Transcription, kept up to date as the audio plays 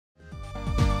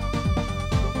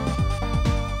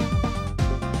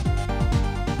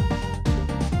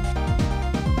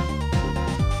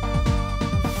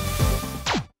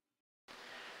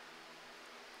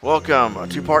Welcome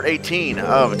to part 18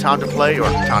 of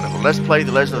Let's Play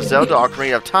The Legend of Zelda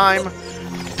Ocarina of Time.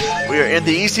 We are in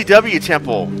the ECW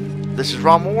Temple. This is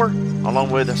Ronmower, along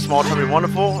with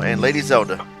SmallTummyWonderful and Lady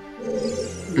Zelda.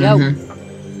 Yo.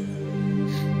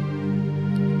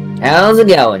 How's it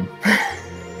going?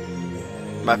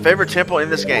 My favorite temple in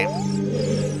this game.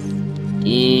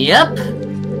 Yep.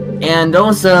 And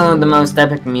also the most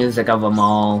epic music of them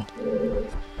all.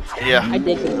 Yeah. I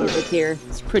dig the music here.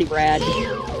 It's pretty rad.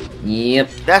 Yep.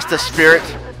 That's the spirit.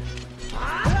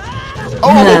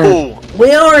 Oh!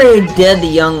 We already did the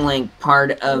Young Link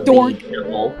part of the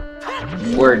temple.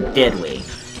 Or did we?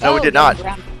 No, we did not.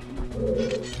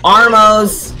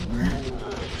 Armos!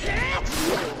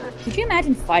 Could you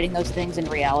imagine fighting those things in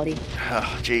reality?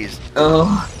 Oh, jeez.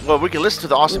 Oh. Well, we can listen to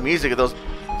the awesome music of those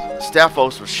staff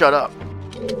folks would shut up.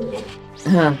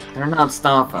 They're not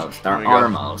Staffos, they're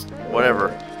Armos. Whatever.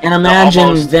 And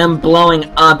imagine them blowing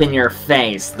up in your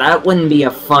face. That wouldn't be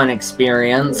a fun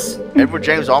experience. Edward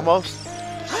James almost?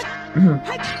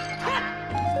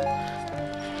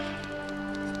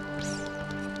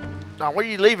 Now, what are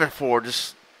you leaving for?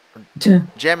 Just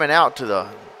jamming out to the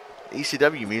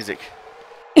ECW music.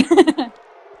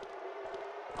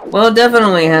 Well, it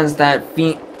definitely has that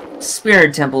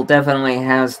Spirit Temple definitely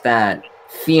has that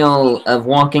feel of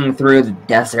walking through the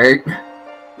desert.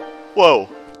 Whoa.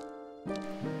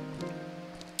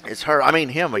 It's her, I mean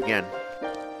him again.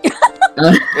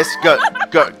 It's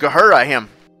Gahura him.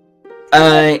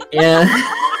 Yeah.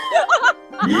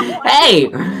 Hey!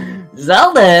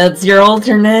 Zelda, it's your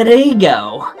alternate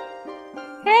ego.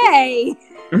 Hey!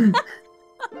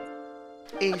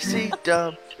 EC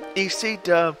dub, EC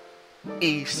dub,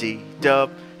 EC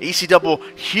dub, EC double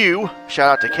Hugh. Shout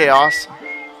out to Chaos.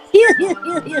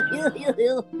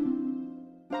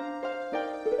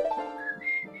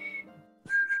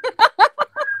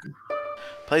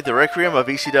 Play the Requiem of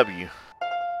ECW.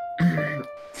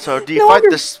 So, do you fight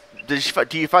this? Do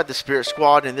you fight the Spirit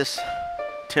Squad in this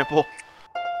temple?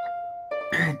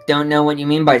 Don't know what you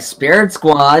mean by Spirit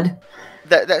Squad.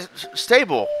 That's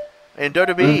stable in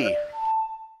WWE.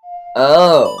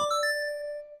 Oh,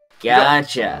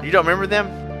 gotcha. You don't remember them?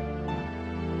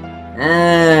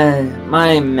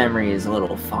 My memory is a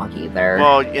little foggy there.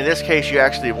 Well, in this case, you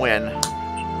actually win.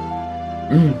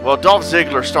 Well, Dolph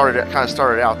Ziggler kind of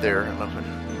started out there.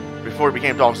 Before he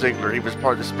became Dolph Ziggler, he was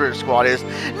part of the Spirit Squad. Is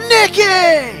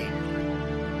Nicky?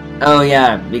 Oh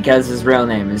yeah, because his real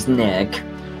name is Nick.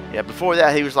 Yeah, before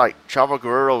that, he was like Chavo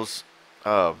Guerrero's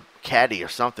caddy or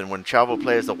something. When Chavo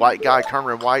plays the white guy,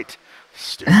 Cameron White.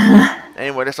 Stupid.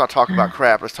 Anyway, let's not talk about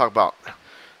crap. Let's talk about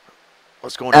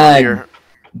what's going on here.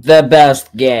 The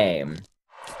best game.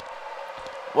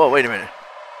 Whoa, wait a minute.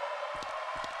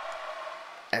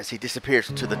 As he disappears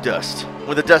into the dust.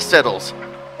 When the dust settles,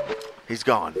 he's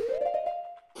gone.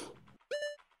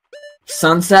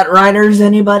 Sunset Riders,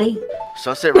 anybody?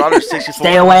 Sunset Riders 64.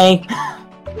 Stay away.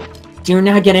 Do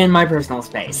not get in my personal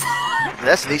space.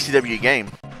 That's an ECW game.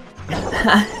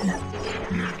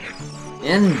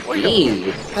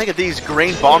 Indeed. Think of these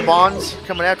green bonbons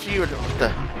coming after you.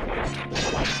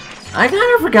 I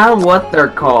kind of forgot what they're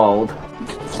called.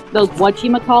 Those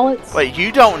whatchamacallits? Wait,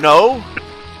 you don't know?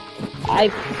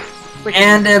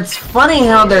 And it's funny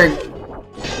how their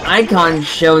icon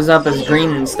shows up as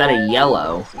green instead of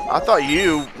yellow. I thought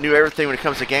you knew everything when it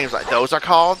comes to games. Like, those are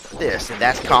called this, and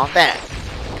that's called that.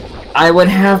 I would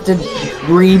have to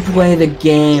replay the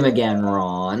game again,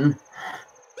 Ron.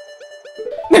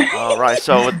 Alright,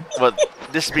 so with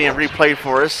this being replayed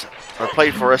for us, or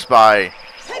played for us by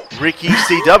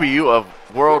RickyC of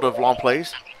World of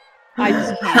Longplays. I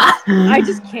just can't. I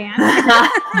just can't.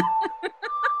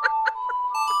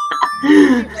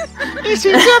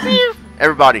 ECW!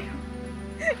 Everybody.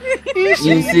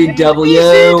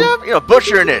 ECW. You know,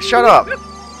 butchering it. Shut up.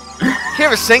 Can't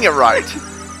even sing it right.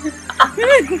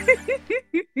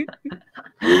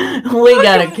 We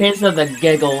got a case of the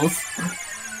giggles.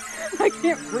 I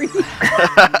can't breathe.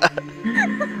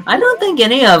 I don't think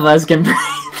any of us can breathe.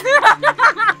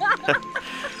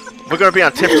 We're going to be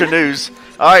on Tipster News.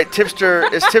 Alright, Tipster,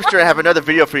 it's Tipster. I have another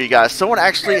video for you guys. Someone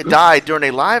actually died during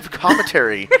a live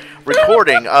commentary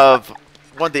recording of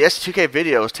one of the S2K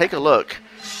videos. Take a look.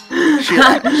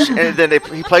 And then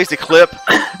he plays the clip.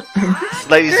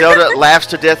 Lady Zelda laughs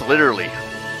to death, literally.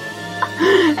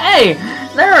 Hey,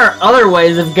 there are other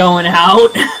ways of going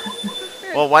out.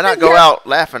 Well, why not go out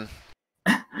laughing?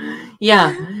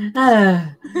 Yeah.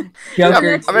 I've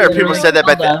heard people said that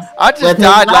back then. I just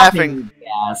died laughing.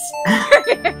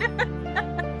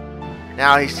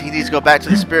 Now he needs to go back to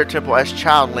the Spirit Temple as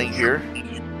Child Link here.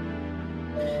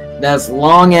 That's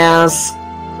long ass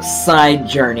side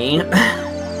journey.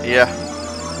 Yeah.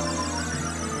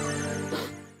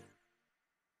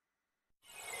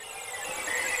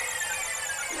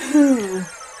 I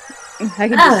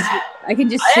can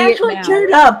just see I it actually now.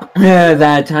 teared up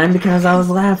that time because I was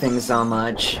laughing so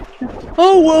much.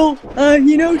 Oh well,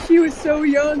 you know, she was so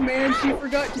young, man. She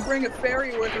forgot to bring a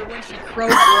fairy with her when she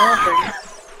croaked laughing.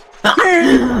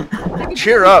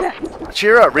 Cheer up,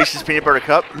 Reese's Peanut Butter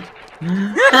Cup.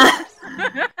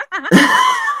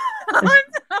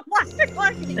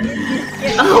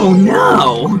 Oh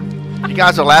no! You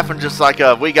guys are laughing just like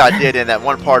we got did in that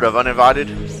one part of Uninvited.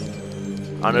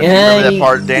 I don't know if you remember that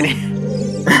part, Danny.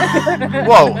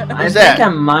 Whoa, who's that?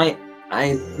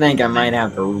 I think I might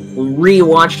have to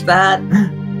rewatch that.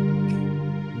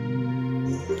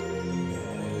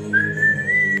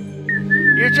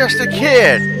 You're just a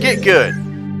kid. Get good.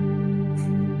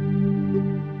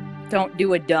 Don't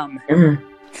do a dumb.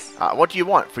 What do you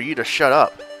want? For you to shut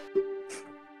up?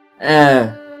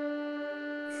 I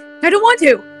don't want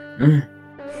to.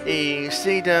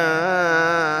 ECW.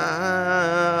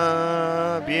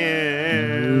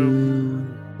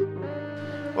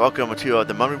 Welcome to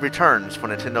The Mummy Returns for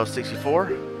Nintendo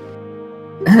 64.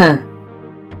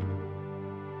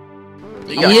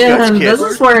 Yeah, this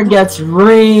is where it gets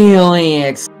really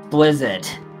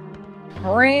explicit.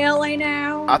 Really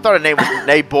now? I thought her name was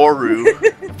Naboru.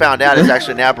 Found out it's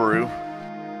actually Naboru.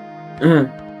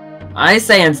 I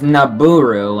say it's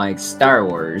Naburu, like Star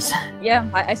Wars. Yeah,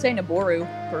 I say Naboru,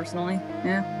 personally.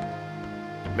 Yeah.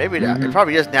 Maybe it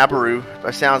probably is Naboru.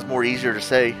 That sounds more easier to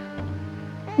say.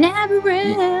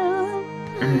 Naboru.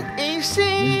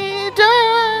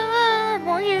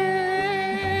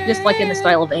 Just like in the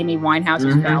style of Amy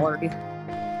Winehouse's Valerie.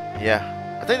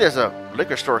 Yeah. I think there's a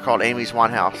liquor store called Amy's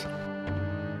Winehouse.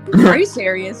 Are you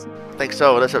serious? I think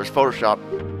so, unless it was Photoshop.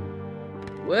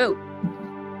 Whoa.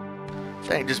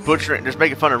 Dang, just butchering, just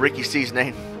making fun of RickyC's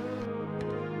name.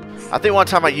 I think one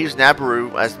time I used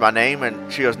Nabaru as my name,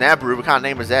 and she goes, Nabaru, what kind of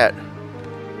name is that?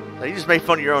 Like, you just made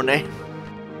fun of your own name.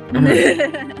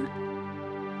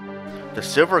 The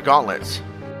Silver Gauntlets.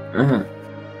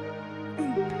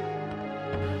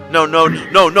 No,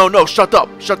 shut up,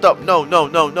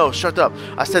 no, shut up.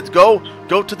 I said go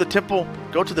to the temple,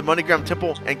 go to the MoneyGram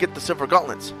temple, and get the Silver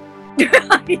Gauntlets.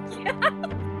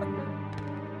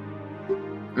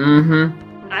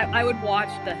 I would watch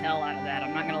the hell out of that.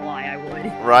 I'm not gonna lie, I would.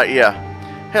 Right, yeah.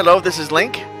 Hello, this is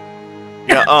Link.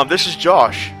 Yeah, this is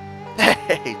Josh.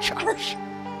 Hey, Josh.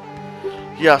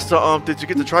 Yeah, so, did you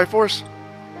get the Triforce?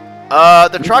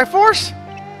 The Triforce?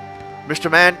 Mr.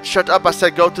 Man, shut up. I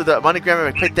said go to the MoneyGram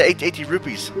and pick the 80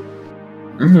 rupees.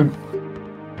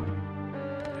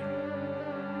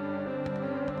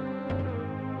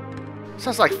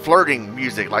 Sounds like flirting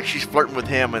music, like she's flirting with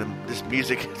him and this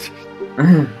music.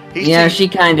 Yeah, she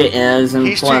kinda is,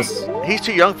 and plus... he's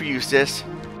too young for you, sis.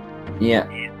 Yeah.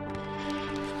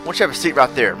 Why don't you have a seat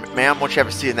right there, ma'am? Why don't you have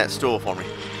a seat in that stool for me?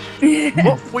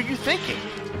 What were you thinking?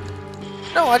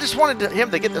 No, I just wanted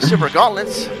him to get the Silver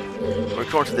Gauntlets. We're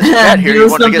going to this chat here, you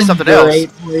wanted to get something else.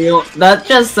 That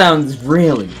just sounds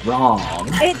really wrong.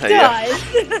 It does.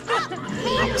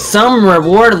 Some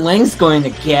reward Link's going to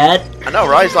get. I know,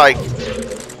 right? It's like,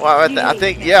 well, I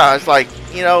think, yeah, it's like,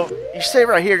 you know, you say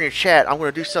right here in your chat, I'm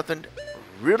going to do something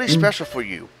really special for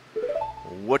you.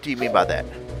 What do you mean by that?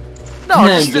 No,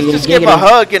 just give him a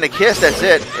hug and a kiss, that's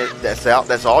it.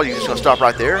 That's all, you're just going to stop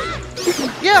right there?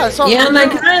 Yeah, that's all. Yeah, and I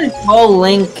kind of call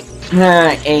Link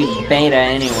a beta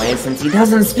anyway, since he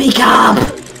doesn't speak up!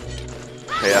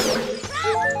 Yeah.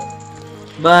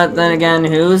 But then again,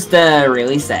 who's to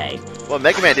really say? Well,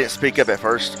 Mega Man didn't speak up at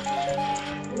first.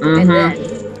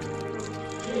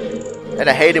 And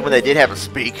I hated when they did have him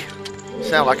speak.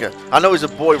 Sound like a... I know he's a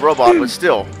boy robot, but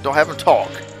still, don't have him talk.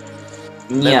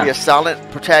 Let him be a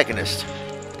silent protagonist.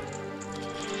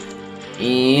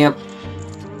 Yep.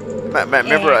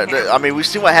 Remember, I mean, we've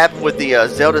seen what happened with the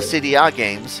Zelda CDI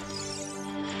games.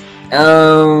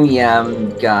 Oh, yeah,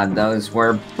 God, those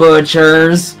were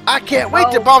butchers. I can't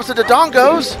wait to bomb to the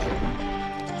Dongos!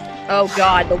 Oh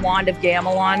god, the Wand of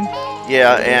Gamelon.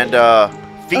 Yeah, and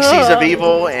Feces of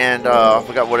Evil, and I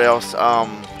forgot what else.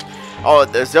 Oh,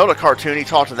 the Zelda cartoon, he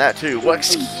talked in that too. What?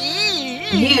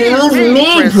 Excuse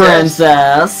me,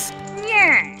 princess.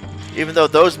 Yeah. Even though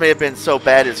those may have been so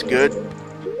bad it's good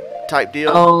type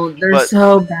deal. Oh, they're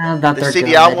so bad that they're good.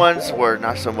 The CDI ones were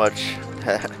not so much.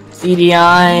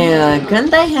 CDI,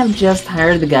 couldn't they have just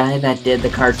hired the guy that did the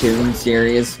cartoon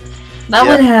series? That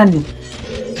would have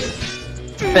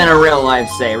been a real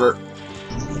lifesaver.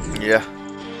 Yeah.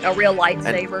 A real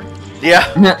lightsaber.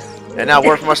 Yeah. And now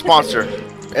word from our sponsor.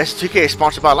 S2K is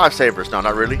sponsored by Lifesavers. No,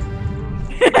 not really.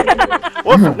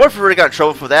 What if we really got in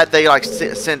trouble for that? They like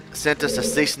sent us a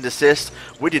cease and desist.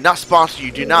 We did not sponsor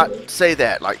you. Do not say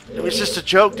that. Like, it was just a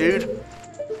joke, dude.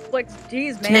 Like,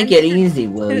 geez, man. Take it easy,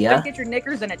 will ya? Don't get your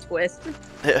knickers in a twist.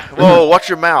 Whoa, watch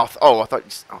your mouth. Oh, I thought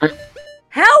you...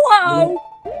 Hello!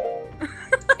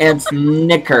 It's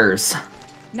knickers.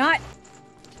 Not...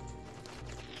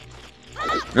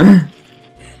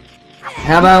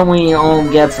 How about we all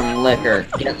get some liquor?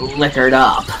 Get liquored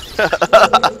up.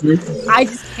 I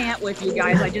just can't with you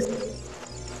guys. I just...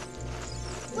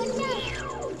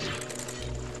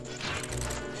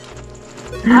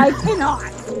 I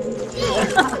cannot.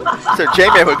 So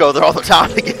J-Man would go there all the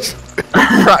time to get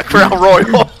Crown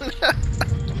Royal.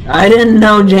 I didn't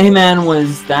know J-Man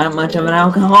was that much of an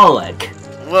alcoholic.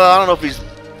 Well, I don't know if he's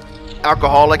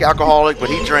alcoholic, but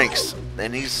he drinks.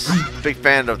 And he's a big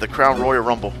fan of the Crown Royal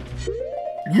Rumble.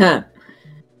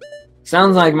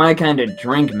 Sounds like my kind of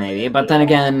drink, maybe. But then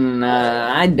again,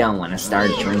 I don't want to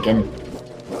start drinking.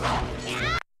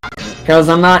 Because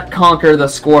I'm not Conquer the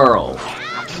Squirrel.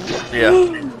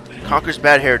 Yeah. Conquer's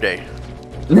Bad Hair Day.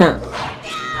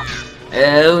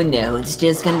 Oh no, it's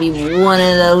just gonna be one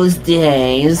of those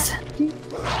days.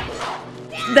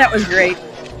 That was great.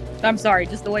 I'm sorry,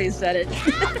 just the way you said it.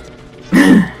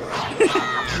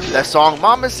 That song,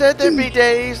 Mama said there'd be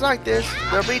days like this,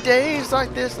 there'll be days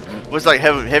like this. Was like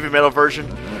heavy metal version.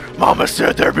 Mama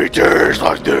said there'd be days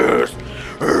like this.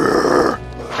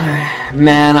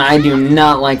 Man, I do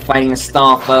not like fighting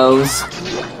stall foes.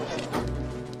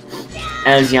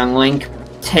 As young Link,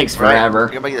 takes forever.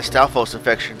 You're gonna get a Stalfos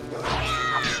infection.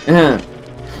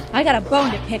 I got a bone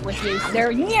to pick with you,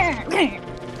 sir.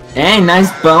 Hey,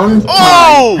 nice bone.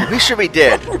 Oh! He should be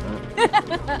dead.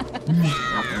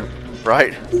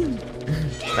 Right?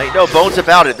 Ain't no bones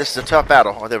about it. This is a tough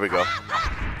battle. Oh, there we go.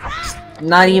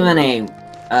 Not even a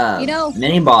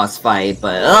mini boss fight,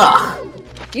 but ugh.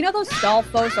 You know those stall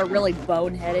folks are really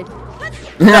boneheaded.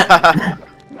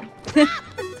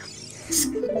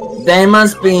 They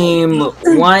must be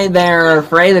why they're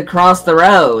afraid to cross the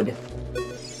road.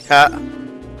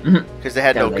 Because they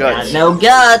had no guts. No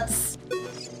guts.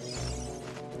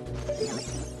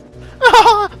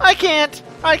 Oh, I can't.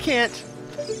 I can't.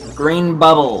 Green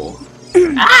bubble.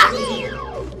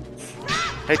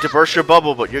 Hate to burst your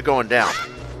bubble, but you're going down.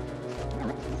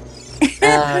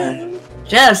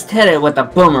 Just hit it with a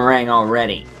boomerang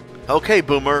already. Okay,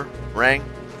 boomerang.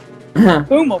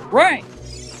 Boomerang.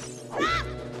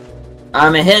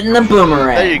 I'm hitting the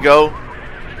boomerang. There you go.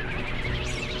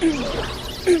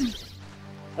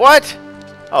 What?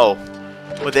 Oh.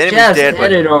 Well, the enemy's Just dead,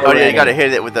 but... hit it Oh, yeah, already. you gotta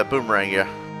hit it with that boomerang, yeah.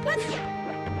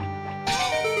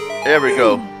 There we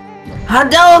go.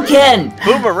 Hadouken!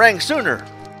 Boomerang sooner.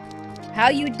 How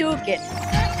you duking?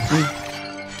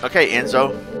 Okay,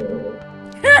 Enzo.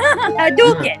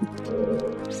 Hadouken!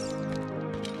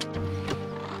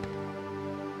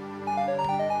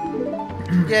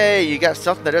 Yay, you got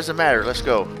something that doesn't matter. Let's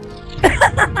go.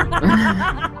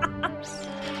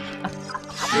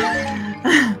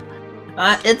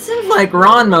 It seems like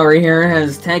Ronmower here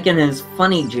has taken his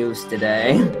funny juice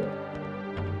today.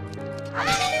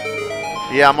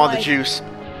 Yeah, I'm on the juice.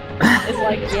 It's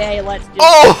like, yay, let's do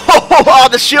Oh,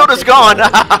 the shield is gone.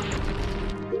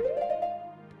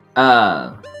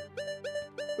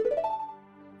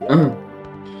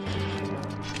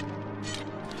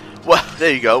 Well,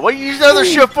 there you go. What you use the other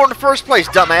shield for in the first place,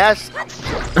 dumbass?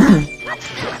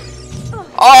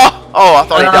 Oh, I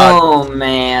thought he died. Oh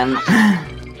man.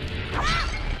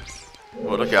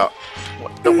 Well, look out.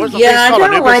 What's the Yeah, I thing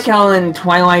called, don't like Anubis? how in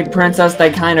Twilight Princess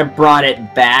they kind of brought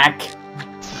it back.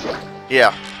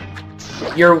 Yeah.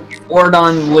 Your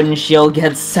Ordon wooden shield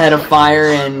gets set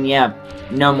afire and yeah,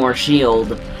 no more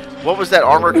shield. What was that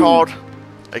armor called?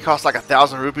 It cost like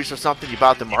 1,000 rupees or something. You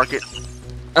buy at the market.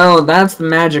 Oh, that's the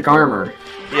magic armor.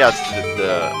 Yeah,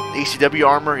 the ECW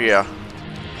armor. Yeah.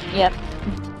 Yep.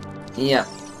 Yep.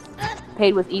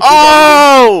 Paid with each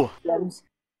Oh! gems.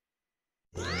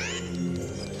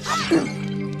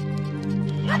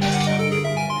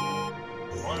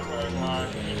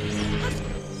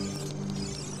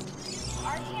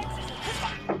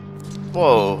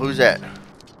 Whoa, who's that?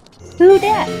 Who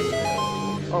dat?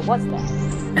 Or what's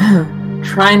that?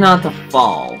 Try not to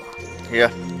fall.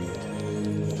 Yeah.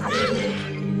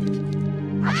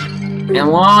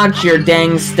 And watch your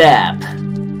dang step.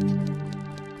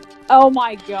 Oh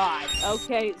my god.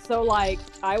 Okay, so like,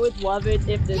 I would love it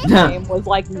if this game was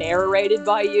like narrated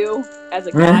by you as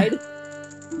a guide.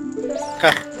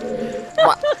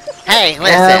 Hey,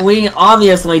 listen. We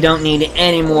obviously don't need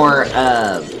any more,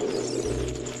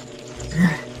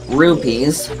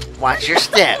 rupees. Watch your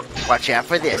step. Watch out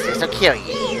for this. This'll kill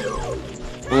you.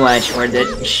 Watch for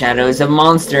the shadows of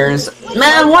monsters.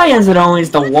 Man, why is it always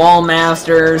the wall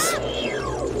masters?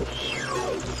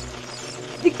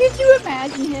 Could you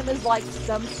imagine him as like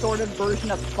some sort of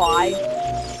version of Spy?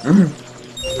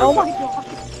 Oh my god.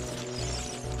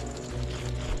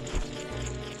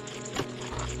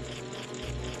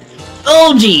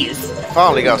 Oh jeez!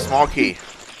 Finally got a small key.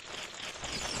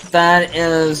 That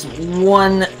is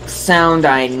one sound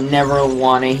I never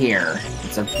want to hear.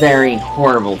 It's a very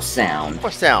horrible sound.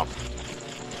 What sound?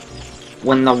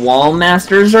 When the wall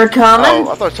masters are coming?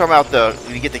 Oh, I thought you were talking about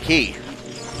when you get the key.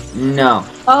 No.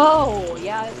 Oh,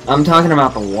 yeah. I'm talking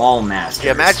about the wall masters.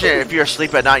 Yeah, imagine if you're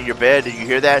asleep at night in your bed and you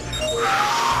hear that.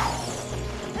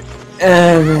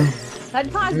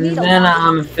 That'd cause me to Then laugh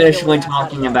I'm and officially feel bad.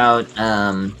 talking about,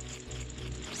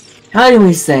 how do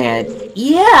we say it?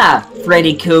 Yeah,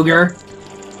 Freddy Cougar.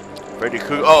 Freddy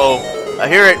Cougar. Uh-oh. I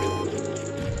hear it.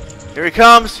 Here he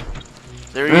comes.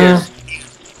 There he is.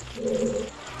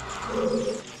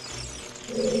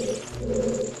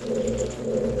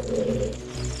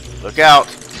 Look out.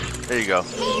 There you go.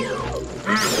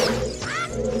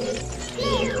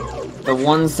 The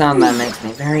one sound that makes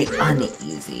me very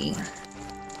uneasy.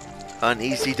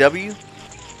 Uneasy W?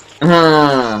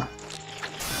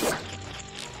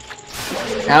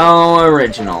 How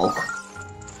original.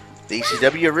 The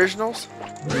ECW originals?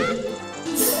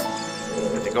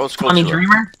 With the gold school Tommy tour.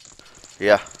 Dreamer?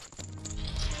 Yeah.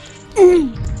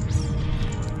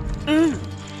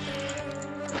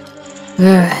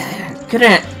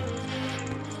 Couldn't.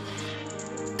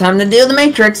 Time to do the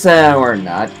Matrix, or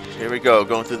not. Here we go.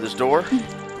 Going through this door.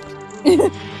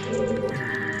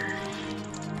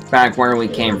 Back where we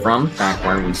came from. Back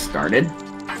where we started.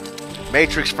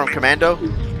 Matrix from Commando.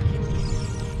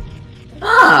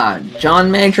 Ah,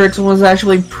 John Matrix was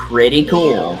actually pretty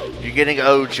cool. You're getting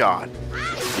owed, John.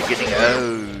 You're getting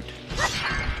owed.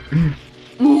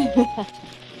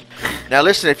 Now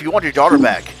listen, if you want your daughter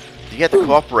back, you have to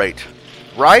cooperate.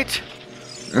 Right?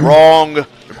 Wrong.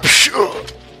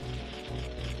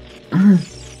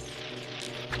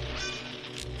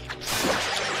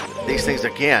 These things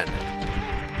again.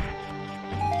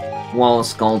 Wall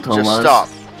Skulltulas. Just stop.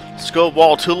 Skull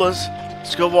wall tulips.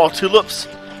 Skull wall tulips.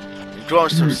 You're growing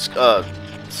some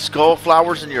skull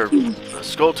flowers in your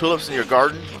skull tulips in your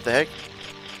garden. What the heck?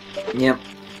 Yep.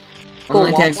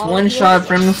 Only takes one shot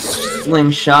from the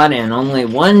slingshot and only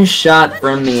one shot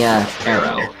from the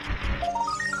arrow.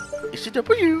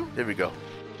 ECW. There we go.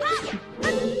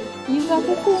 You got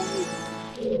the cool.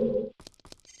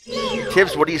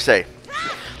 Tibbs, what do you say?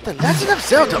 The Legend of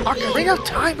Zelda Ocarina of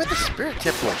Time at the Spirit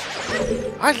Temple.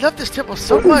 I love this temple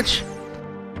so much.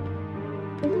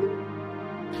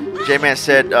 J-Man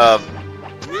said,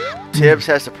 Tibbs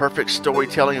has the perfect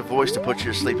storytelling voice to put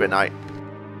you to sleep at night.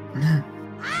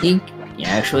 He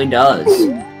actually does.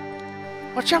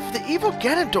 Watch out for the evil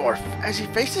Ganondorf as he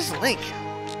faces Link.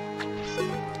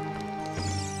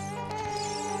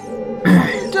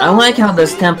 I like how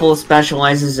this temple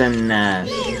specializes in,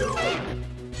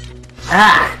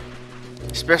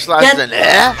 Specializes in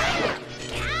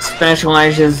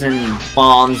specializes in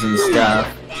bombs and stuff.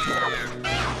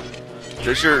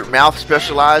 Does your mouth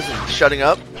specialize in shutting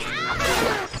up?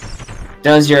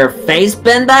 Does your face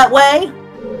bend that way?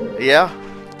 Yeah.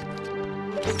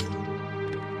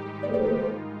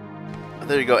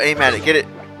 There you go. Aim at it. Get it.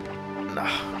 No.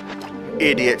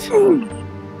 Idiot.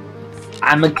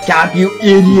 I'm a cop, you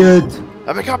idiot!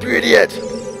 I'm a cop, you idiot.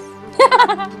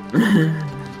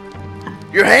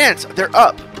 Your hands, they're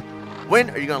up. When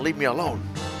are you gonna leave me alone?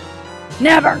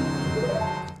 Never.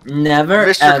 Never,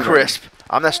 Mr. ever. Crisp.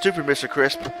 I'm not stupid, Mr.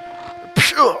 Crisp.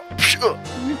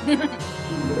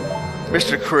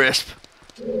 Mr. Crisp.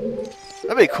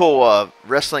 That'd be a cool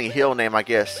wrestling heel name, I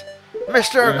guess.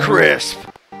 Mr. Crisp.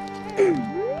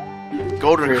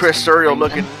 Golden Crisp cereal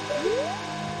looking.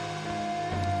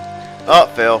 Oh,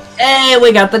 fell. Hey,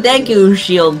 we got the Deku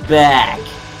shield back.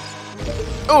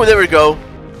 Oh, there we go.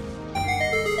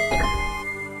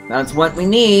 That's what we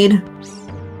need.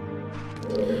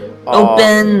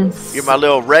 Open. You're my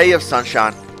little ray of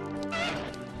sunshine.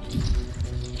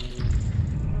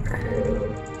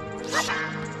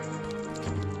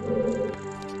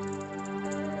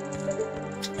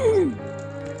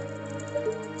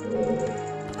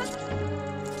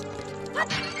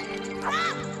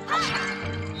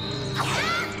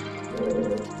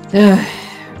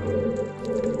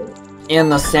 And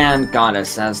the sand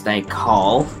goddess, as they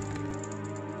call.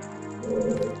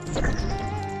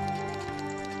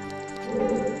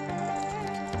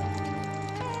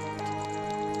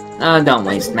 Don't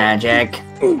waste magic.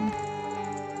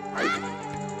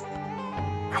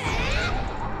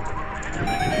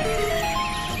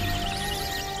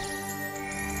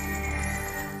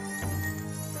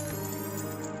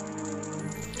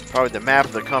 Probably the map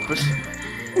of the compass.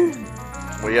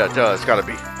 Well, yeah, it does. It's gotta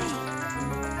be.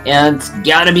 It's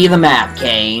gotta be the map,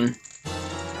 Kane.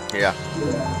 Yeah.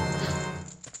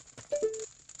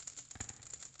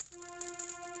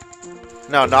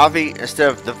 No, Navi, instead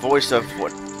of the voice of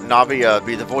what Navi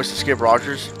be the voice of Skip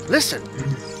Rogers. Listen,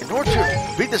 in order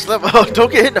to beat this level,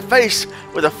 don't get hit in the face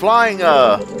with a flying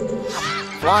jar.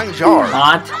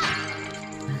 Pot.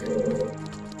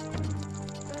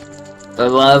 The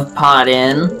love pot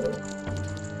in.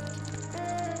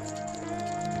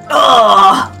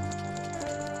 Ugh!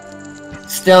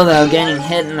 Still though, getting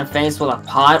hit in the face with a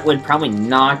pot would probably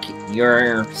knock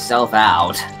yourself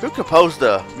out. Who composed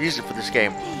the music for this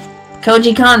game?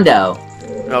 Koji Kondo.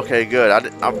 Okay, good.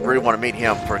 I really want to meet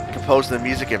him for composing the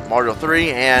music in Mario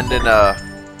 3 and in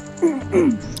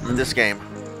this game.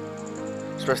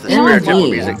 Especially the Spirit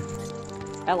Temple music.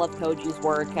 I love Koji's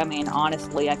work. I mean,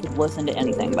 honestly, I could listen to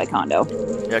anything by Kondo.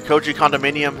 Yeah, Koji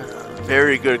Condominium,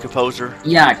 very good composer.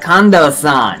 Yeah,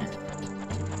 Kondo-san.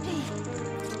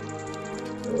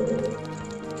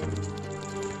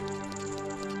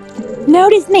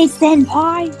 Notice me,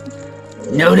 senpai!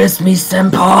 Notice me,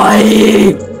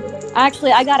 senpai!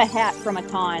 Actually, I got a hat from a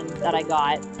con that I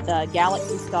got.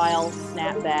 Galaxy style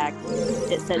snapback.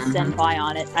 It says senpai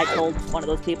on it. I told one of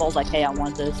those people, I was like, hey, I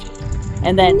want this.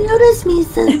 And then... Notice me,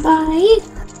 senpai!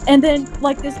 And then,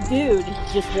 like, this dude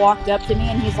just walked up to me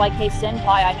and he's like, hey, senpai,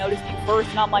 I noticed you first.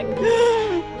 And I'm like...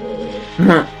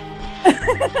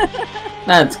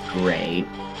 That's great.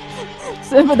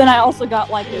 So, but then I also got,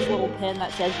 like, this little pin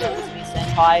that says, notice me,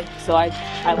 senpai. So I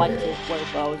like to wear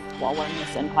both while wearing the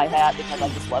senpai hat because I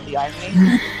just love the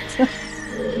irony.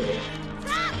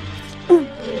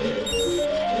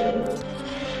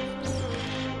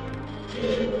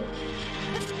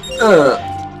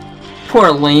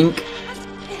 Poor Link.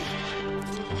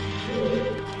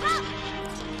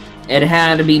 It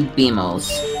had to be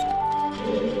Beamos.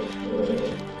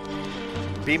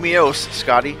 Beamios,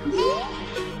 Scotty.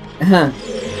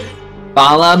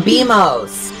 Bala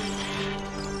Beamos.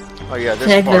 Oh yeah, this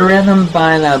Take part. the rhythm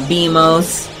by the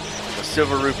Beamos. The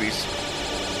silver rupees.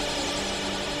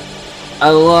 I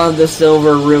love the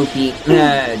silver rupee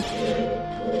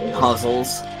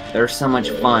puzzles. They're so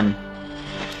much fun.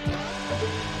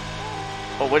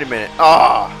 Oh, wait a minute.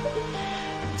 Ah!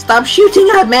 Stop shooting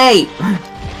at me!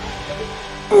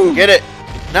 Get it!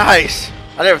 Nice!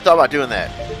 I never thought about doing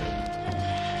that.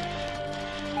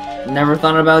 Never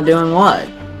thought about doing what?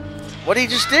 What he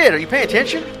just did? Are you paying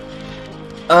attention?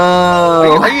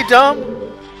 Oh. Are you dumb?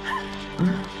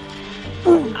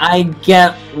 I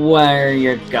get where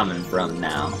you're coming from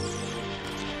now.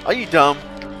 Are you dumb?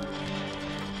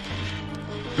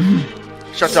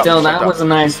 Shut up. Still, that was a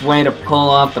nice way to pull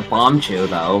off the bomb chew,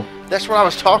 though. That's what I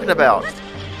was talking about.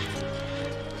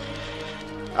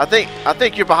 I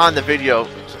think you're behind the video.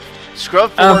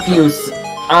 Scrub forward.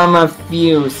 I'm a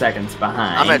few seconds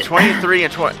behind. I'm at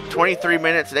 23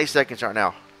 minutes and 8 seconds right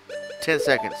now. 10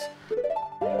 seconds.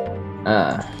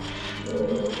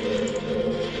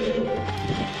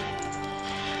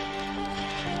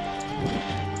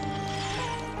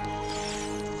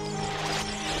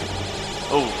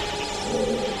 Oh.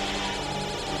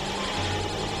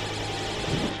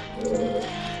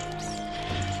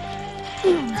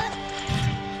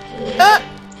 Ah!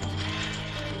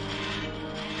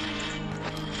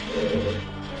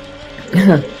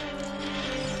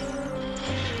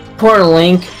 Poor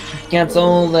Link gets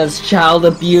all this child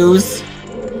abuse.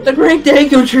 The Great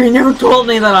Deku Tree never told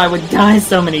me that I would die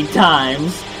so many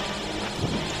times.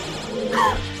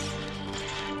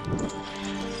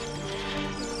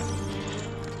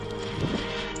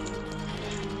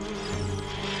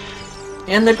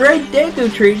 And the Great Deku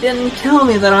Tree didn't tell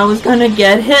me that I was gonna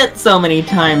get hit so many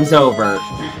times over.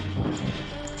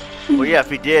 Well, yeah, if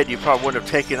he did, you probably wouldn't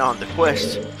have taken on the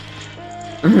quest.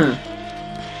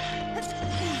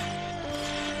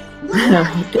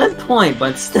 Good point,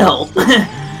 but still.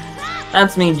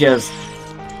 That's me just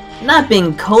not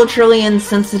being culturally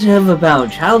insensitive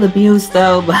about child abuse,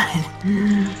 though, but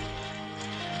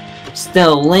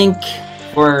still, Link,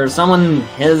 for someone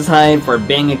his height, for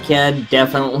being a kid,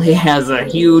 definitely has a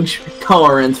huge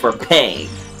tolerance for pain.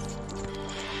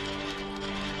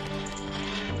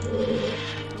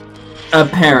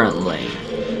 Apparently.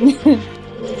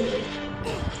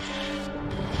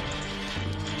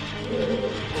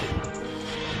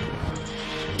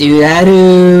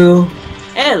 Do-da-do!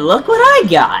 Hey, look what I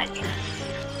got!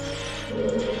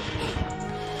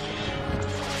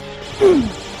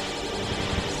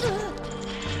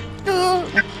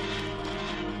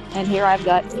 And here I've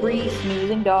got 3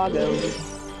 snoozing doggos.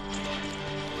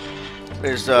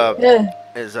 What's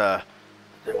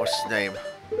his name?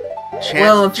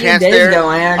 Well, a few days ago,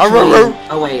 I actually...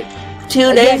 Oh, wait.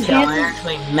 2 days ago, I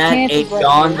actually met a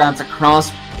dog that's a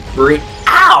crossbreed...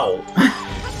 Ow!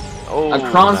 Oh, a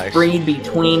crossbreed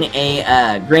between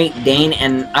a Great Dane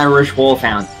and Irish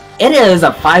Wolfhound. It is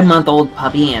a 5-month-old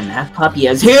puppy, and that puppy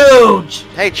is huge!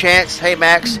 Hey, Chance. Hey,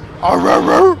 Max.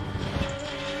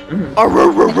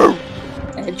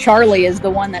 Charlie is the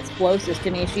one that's closest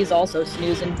to me. She's also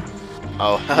snoozing.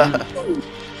 Oh.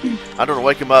 I don't want to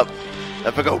wake him up.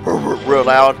 If I go real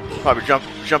loud, probably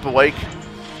jump awake.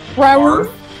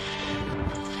 Rawr.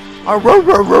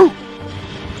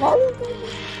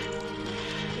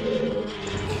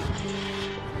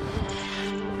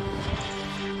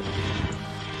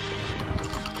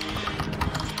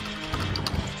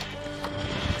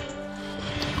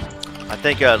 I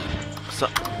think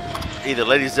either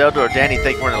Lady Zelda or Danny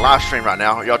think we're in a live stream right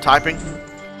now. Are y'all typing?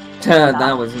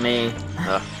 That was me.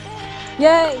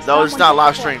 Yay! No, it's not a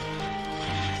live stream.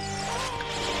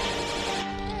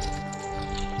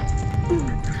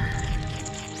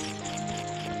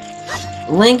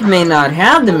 Link may not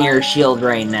have the mirror shield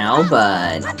right now,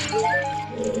 but...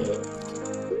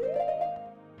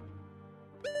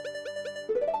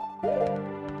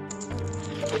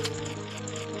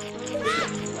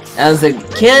 As a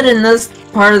kid in this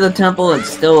part of the temple, it's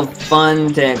still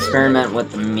fun to experiment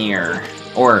with the mirror.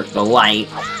 Or the light.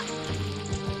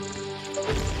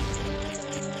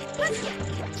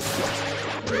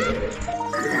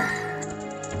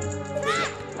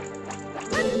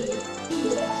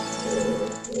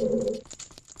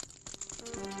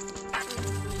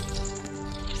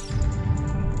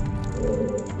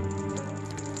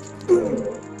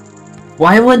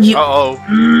 Why would you... Uh-oh.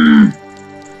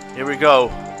 Here we go.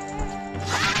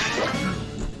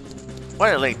 Why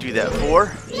did Link do that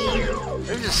for? He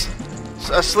was just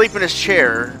asleep in his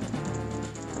chair.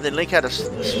 And then Link had to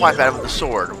swipe at him with the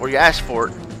sword. Where you asked for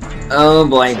it. Oh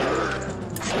boy.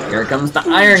 Here comes the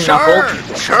Iron Knuckle.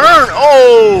 Churn!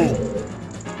 Oh!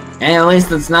 Hey, at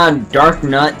least it's not a dark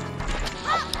nut.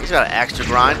 He's got an axe to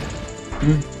grind.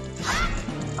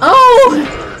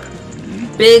 Oh!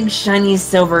 Big shiny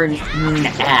silver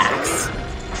axe.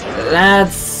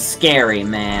 That's scary,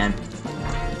 man.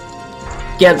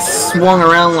 Gets swung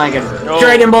around like a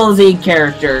Dragon Ball Z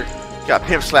character. Got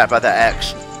pimp slapped by that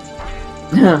axe.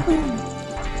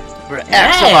 We're gonna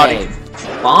axe Hey!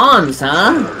 somebody. Bombs,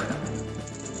 huh?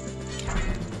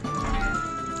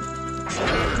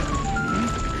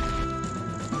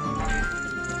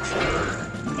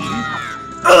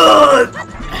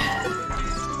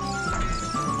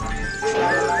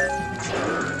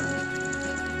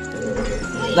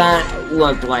 That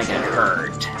looked like it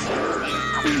hurt.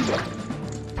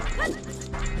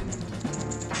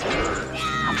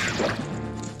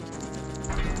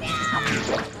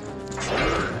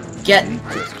 Get...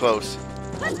 It's close.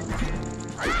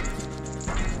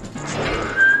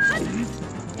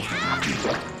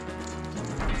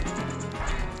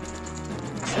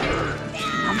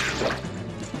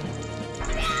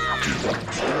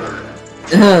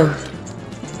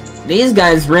 These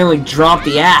guys really dropped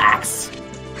the axe.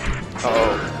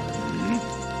 Uh-oh.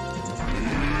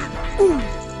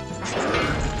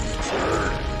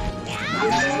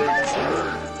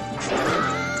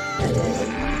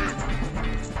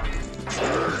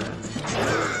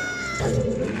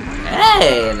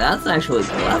 Hey, that's actually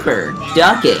clever.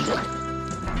 Ducking.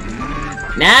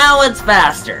 Now it's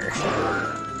faster.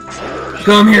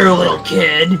 Come here, little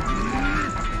kid.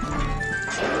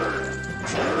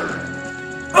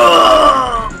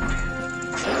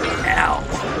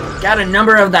 Ow. Got a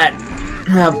number of that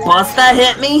bus that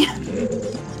hit me?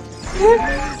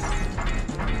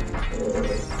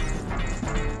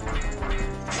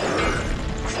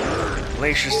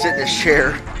 Link should sit in his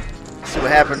chair. See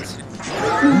what happens.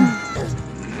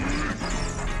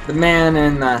 The man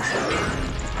in the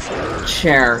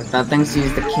chair that thinks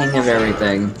he's the king of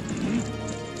everything.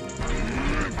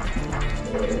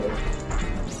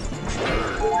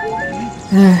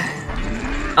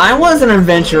 I was an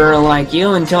adventurer like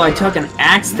you until I took an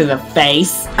axe to the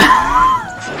face.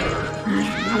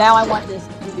 Now I want this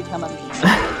to become a meme.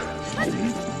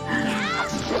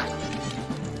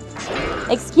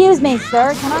 Excuse me,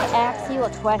 sir. Can I ask you a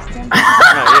question?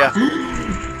 Yeah.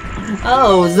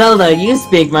 Oh, Zelda, you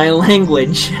speak my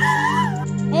language.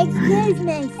 Excuse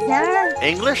me, sir.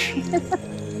 English?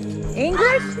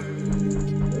 English?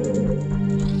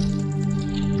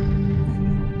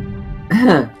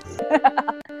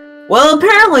 Well,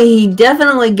 apparently he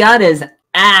definitely got his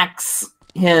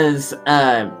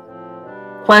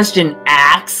question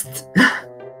axed.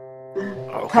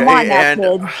 Okay, Come on now,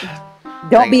 kid.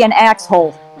 Don't be an axe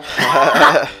hole.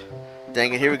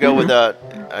 Dang it, here we go with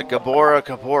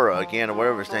Gabora again, or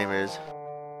whatever his name is.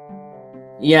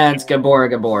 Yeah, it's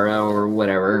Gabora, or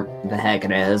whatever the heck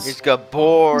it is. He's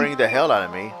Gaboring the hell out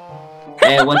of me.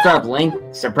 Hey, what's up, Link?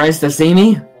 Surprised to see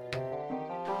me?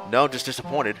 No, just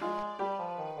disappointed.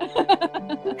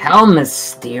 How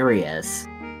mysterious.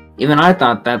 Even I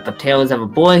thought that the tales of a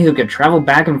boy who could travel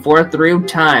back and forth through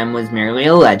time was merely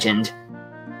a legend.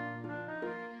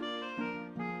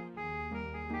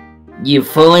 You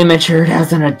fully matured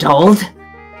as an adult?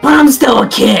 But I'm still a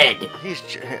kid!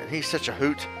 He's such a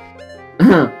hoot.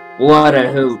 What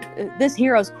a hoot. This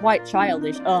hero's quite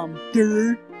childish.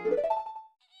 Duh.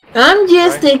 I'm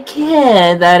just a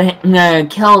kid that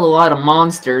killed a lot of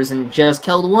monsters and just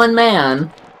killed one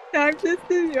man. I'm just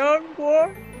a young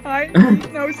boy. I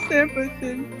need no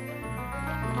sympathy.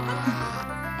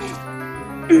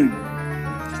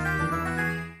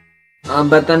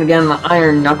 But then again, the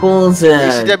Iron Knuckles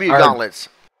ECW gauntlets.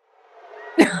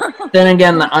 Then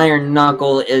again, the Iron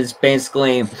Knuckle is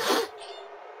basically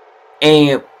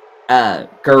a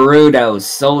Gerudo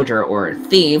soldier or a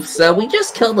thief, so we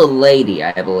just killed a lady,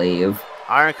 I believe.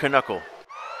 Iron Knuckle.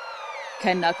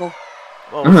 Knuckle.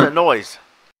 Whoa, what's that noise?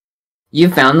 You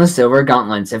found the silver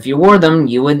gauntlets. If you wore them,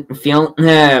 you would feel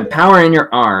power in your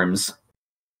arms.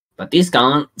 But these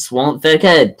gauntlets won't fit a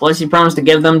kid. Plus, you promised to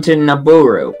give them to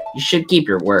Naburu. You should keep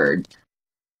your word.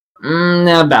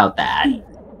 About that.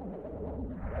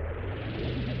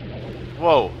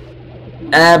 Whoa.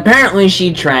 Apparently,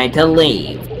 she tried to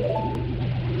leave.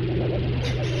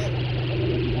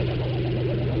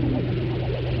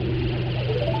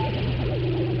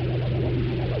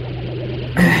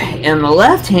 In the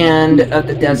left hand of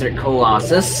the Desert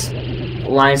Colossus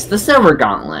lies the Silver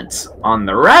Gauntlets. On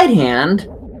the right hand...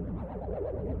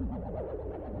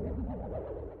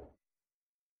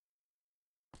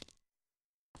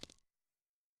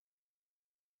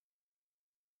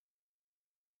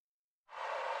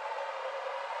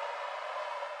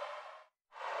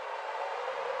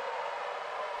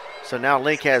 So now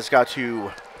Link has got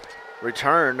to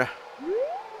return. I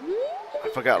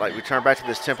forgot, like, return back to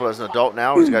this temple as an adult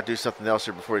now, or he's got to do something else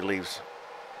here before he leaves?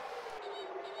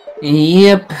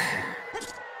 Yep.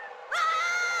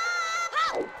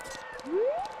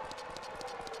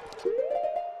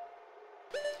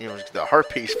 You know, the heart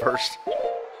piece first.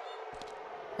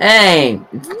 Hey,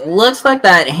 looks like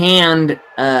that hand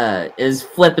is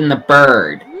flipping the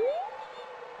bird.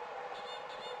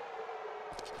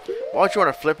 Why would you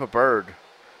want to flip a bird?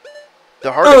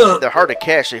 They're hard to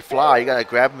catch. They fly. You gotta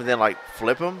grab them and then like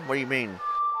flip them. What do you mean?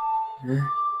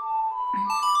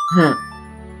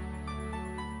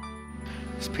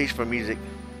 It's peaceful music.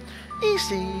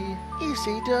 ECW.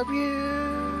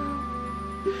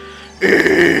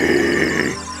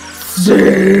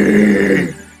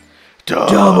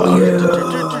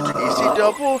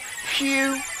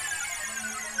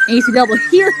 ECW.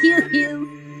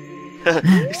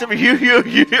 Except you.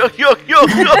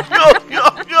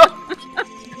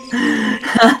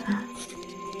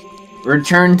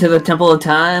 Return to the Temple of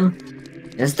Time?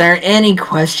 Is there any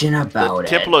question about it?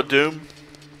 Temple of Doom.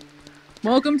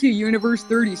 Welcome to Universe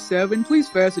 37. Please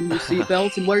fasten your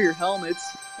seatbelts and wear your helmets.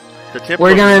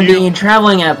 We're gonna be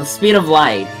traveling at the speed of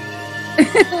light.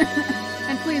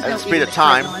 And please don't at the speed of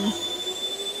time.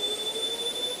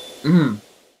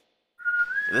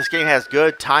 This game has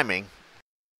good timing.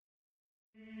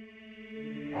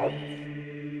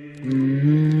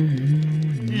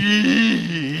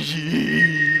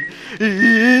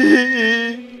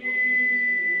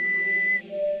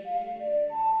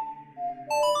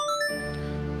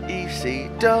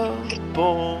 ECW.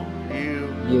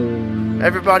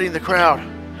 Everybody in the crowd.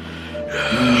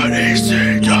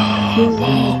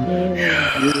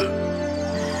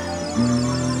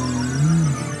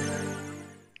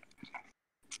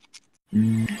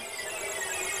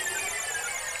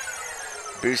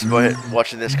 Beast, go ahead,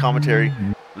 watching this commentary.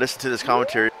 Listen to this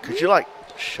commentary. Could you, like,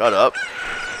 shut up?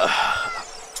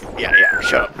 Yeah,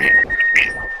 shut up, man.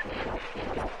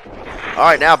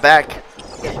 Alright, now back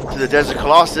to the Desert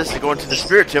Colossus and going to the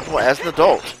Spirit Temple as an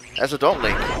adult. As Adult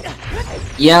Link.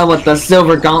 Yeah, with the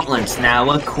Silver Gauntlets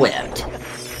now equipped.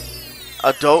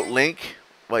 Adult Link?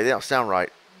 Wait, they don't sound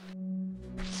right.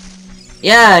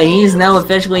 Yeah, he's now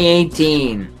officially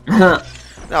 18. No,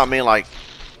 I mean like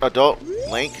Adult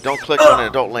Link. Don't click on an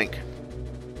Adult Link.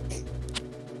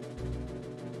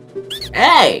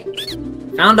 Hey!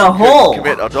 Found a hole!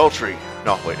 Commit adultery.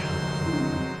 No, wait.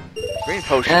 Green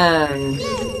potion.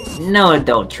 No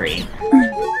adultery.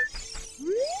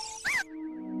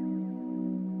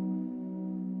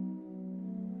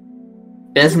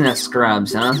 Business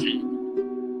scrubs, huh?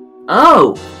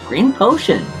 Oh! Green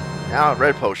potion. Now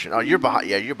red potion. Oh, you're behind.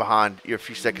 Yeah, you're behind. You're a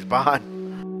few seconds behind.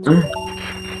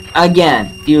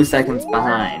 Again, few seconds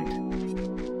behind.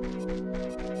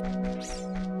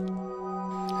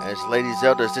 As Lady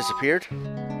Zelda has disappeared.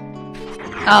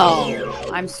 Oh,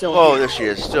 I'm still. Oh, here. there she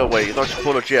is. Still waiting. Don't you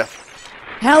pull a Jeff.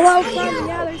 Hello from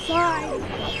the other side.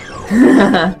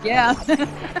 Yeah.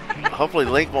 Hopefully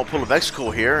Link won't pull a Mexico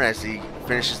here as he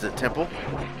finishes the temple.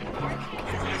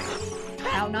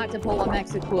 How not to pull a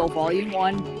Mexico, Volume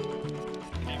 1.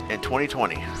 In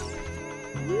 2020.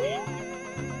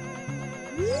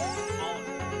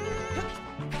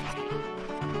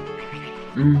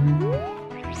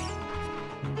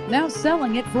 Now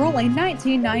selling it for only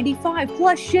 $19.95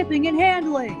 plus shipping and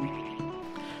handling.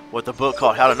 With a book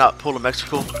called How to Not Pull a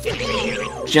Mexico.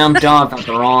 Jumped off at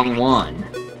the wrong one.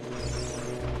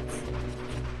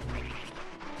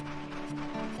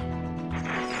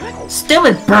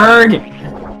 Stupid bird!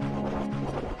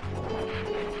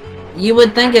 You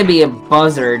would think it'd be a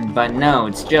buzzard, but no,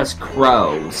 it's just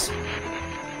crows.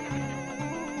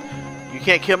 You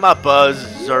can't kill my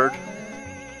buzzard.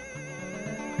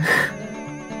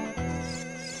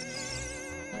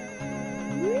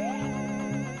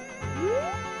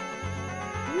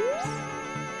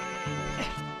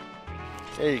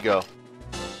 There you go.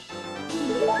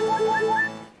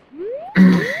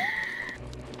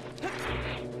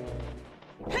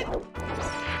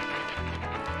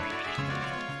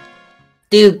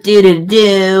 Do do do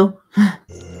do.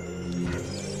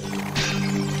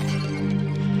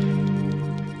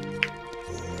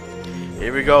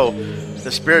 Here we go.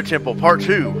 The Spirit Temple Part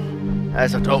 2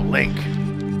 as Adult Link.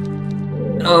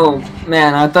 Oh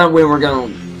man, I thought we were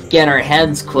gonna get our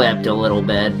heads clipped a little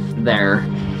bit there.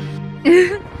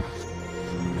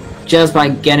 Just by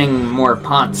getting more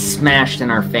pots smashed in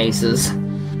our faces.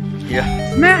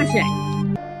 Yeah.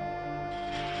 Smashing!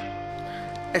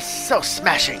 It's so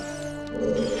smashing.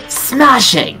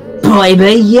 Smashing!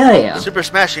 Baby, yeah! Super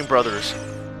Smashing Brothers.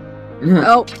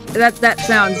 Oh, that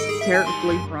sounds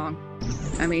terribly wrong.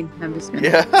 I mean, I'm just gonna...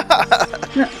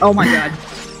 Yeah. Oh my god.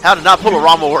 How to not pull a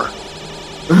Ronmower.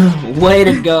 Way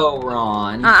to go,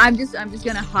 Ron. I'm just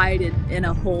gonna hide it in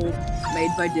a hole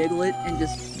made by Diglett and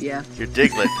just, yeah. Your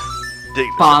Diglett.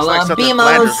 Diglett. Follow Looks like something Beamos.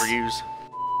 Flanders would use.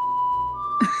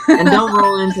 And don't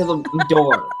roll into the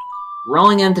door.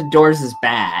 Rolling into doors is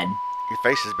bad. Your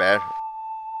face is bad.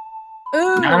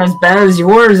 Ooh. Not as bad as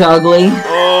yours, ugly.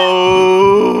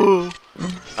 Oh.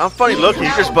 I'm funny looking,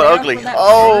 you're just but ugly.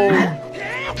 Oh.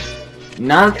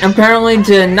 Not according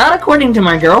to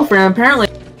my girlfriend, apparently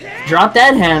drop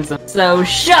that handsome, so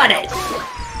shut it!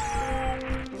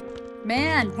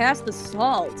 Man, pass the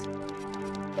salt.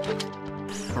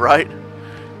 Right?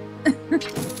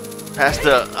 Past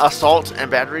the assault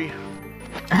and battery.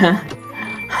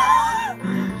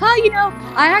 Huh, you know,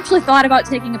 I actually thought about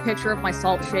taking a picture of my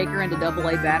salt shaker and a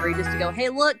AA battery just to go, hey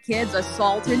look kids, a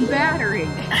salt and battery.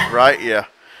 Right, yeah.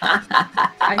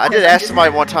 I did ask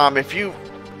somebody one time if you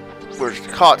were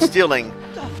caught stealing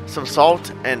some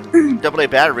salt and AA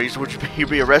batteries, would you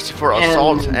be arrested for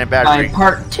assault and battery? By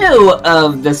part 2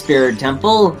 of the Spirit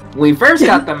Temple, we first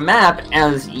got the map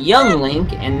as young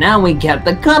Link, and now we get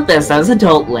the compass as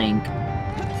adult Link.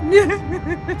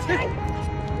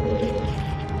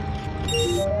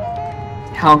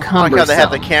 How I like cumbersome. how they have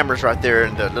the cameras right there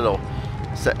in the little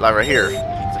set, like right here.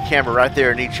 There's a camera right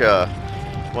there in each one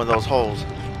of those holes.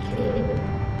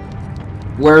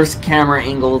 Worst camera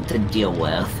angle to deal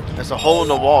with. There's a hole in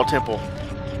the wall temple.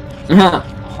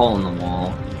 Hole in the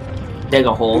wall. Dig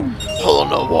a hole. Hole in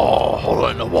the wall, hole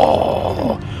in the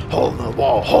wall, hole in the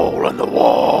wall, hole in the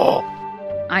wall.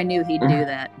 I knew he'd do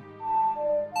that.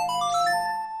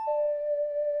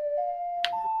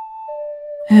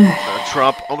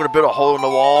 Trump, I'm gonna build a hole in the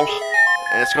wall,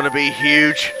 and it's gonna be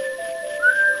huge.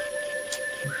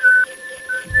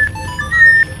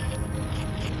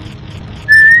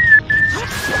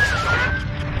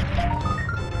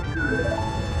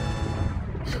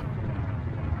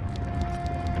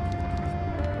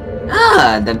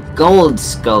 Ah, the gold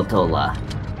scotola.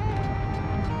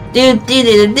 Do do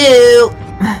do do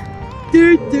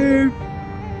Do do.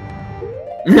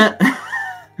 do.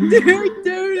 Do do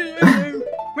do.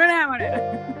 We're not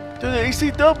To the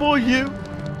ECW.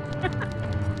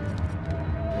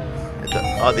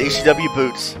 The ECW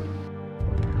boots.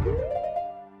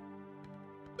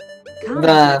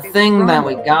 The thing that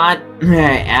we got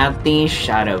at the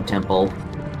Shadow Temple.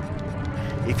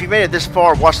 If you made it this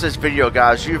far, watch this video,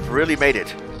 guys. You've really made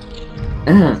it.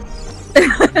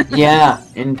 Yeah,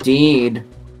 indeed.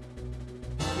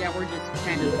 Yeah, we're just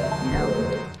kind of, you know,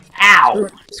 Ow!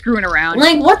 screwing around.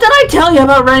 Link, what did I tell you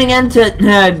about running into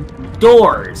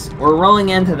doors? We're rolling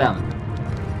into them.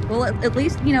 Well, at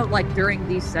least, you know, like during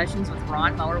these sessions with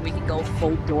Ronmower, we can go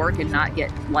full dork and not get,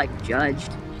 like,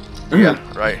 judged. Yeah,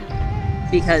 right.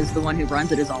 Because the one who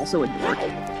runs it is also a dork.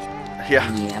 Yeah.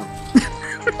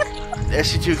 The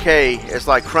SC2K is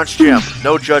like Crunch Gym,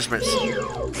 no judgments.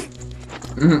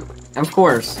 Of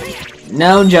course.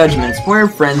 No judgments. We're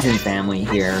friends and family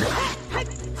here.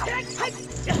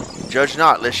 Judge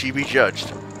not, lest ye be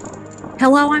judged.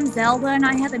 Hello, I'm Zelda, and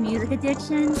I have a music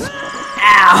addiction.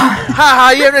 Ow!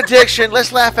 Ha, you have an addiction.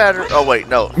 Let's laugh at her. Oh wait,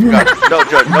 no, no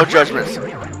judgments.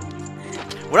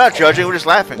 We're not judging. We're just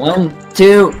laughing. 1,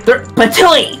 2, 3,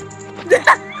 patooey!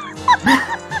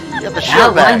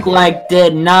 That like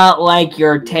did not like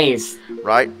your taste.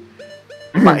 Right?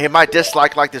 He might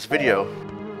dislike this video.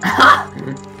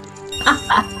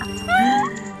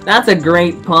 That's a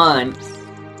great pun.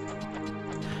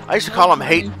 I used to call him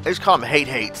hate. I used to call him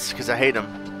hates because I hate him.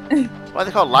 Why are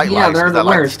they called light Yeah, lights? they're the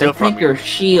like worst. They take your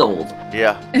shield.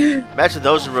 Yeah. Imagine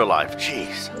those in real life.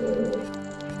 Jeez.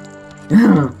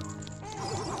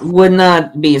 Would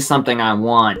not be something I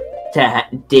want to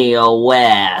deal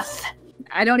with.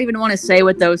 I don't even want to say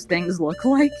what those things look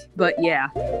like, but yeah.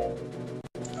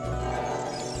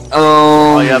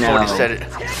 Oh, yeah, I've no. already said it.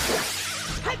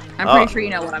 I'm pretty sure you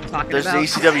know what I'm talking There's about. the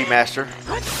ECW master.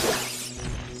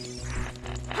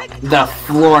 The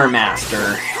floor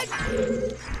master.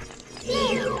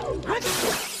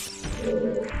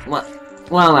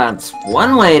 Well, that's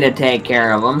one way to take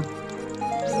care of them.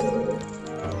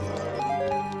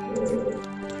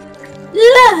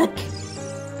 Look!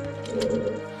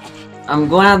 I'm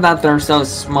glad that they're so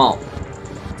small.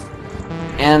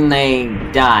 And they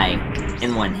die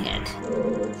in one hit.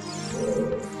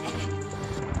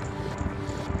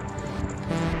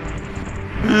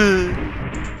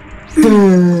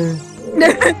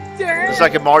 It's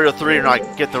like in Mario 3 and I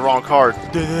get the wrong card.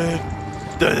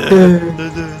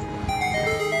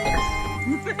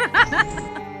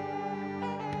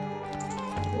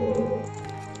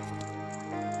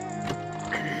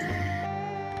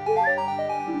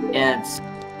 It's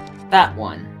that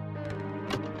one.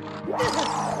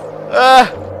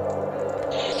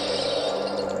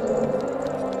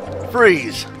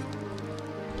 Freeze.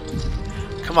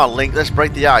 Come on, Link, let's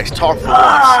break the ice. Talk for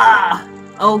once.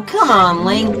 Oh, come on,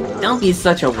 Link. Don't be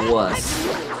such a wuss.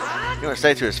 You want to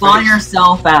say it to his face? Spawn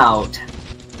yourself out.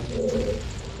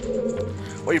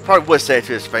 Well, you probably would say it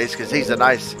to his face because he's a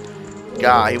nice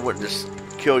guy. He wouldn't just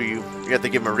kill you. You have to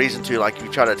give him a reason to, like you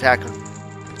try to attack him.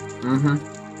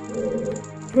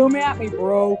 Come at me,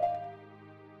 bro.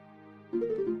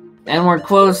 And we're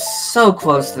close, so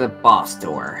close to the boss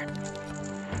door.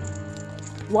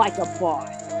 Like a boss.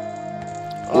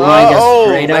 Like a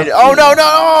straight up. Oh no!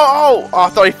 Oh, I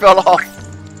thought he fell off.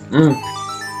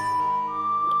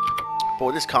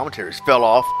 Boy, this commentary fell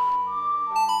off.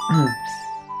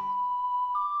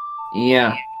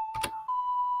 Yeah.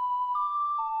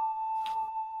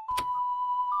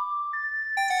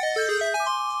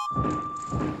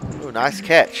 Ooh, nice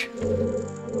catch.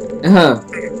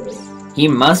 He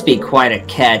must be quite a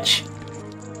catch.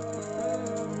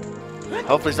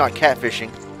 Hopefully, he's not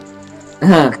catfishing.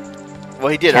 Well,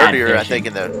 he did earlier, I think,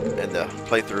 in the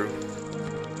playthrough.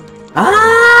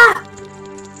 Ah!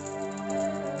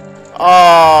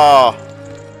 Oh!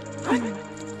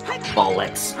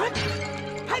 Bullets.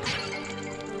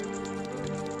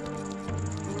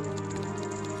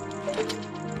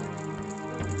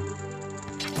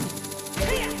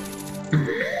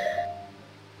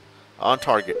 On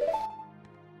target.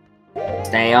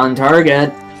 Stay on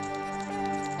target.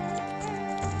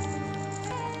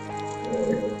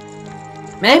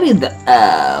 Maybe the...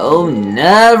 Oh,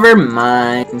 never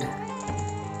mind.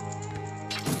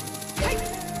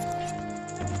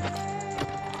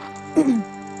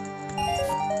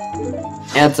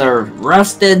 It's a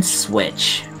rusted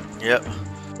switch. Yep.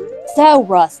 So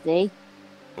rusty.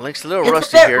 Link's a little It's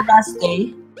rusty a bit here.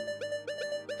 rusty.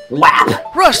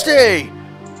 Whap! Rusty!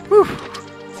 Whew.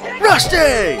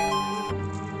 Rusty!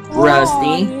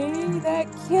 Rusty. Oh, that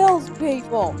kills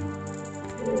people.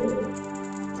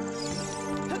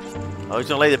 Oh, he's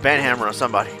gonna lay the banhammer on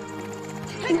somebody.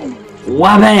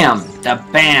 Wabam! The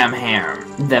bam ham.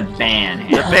 The ban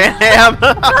ham. The ban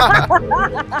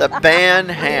ham. The ban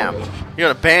ham. You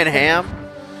gonna ban ham?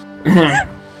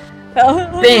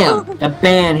 Bam! The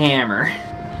ban hammer.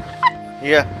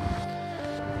 Yeah.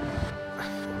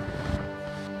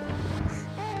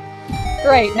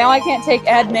 Great, now I can't take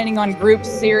adminning on groups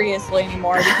seriously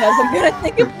anymore because I'm gonna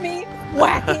think of me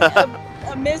whacking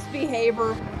a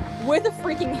misbehavior with a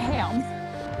freaking ham.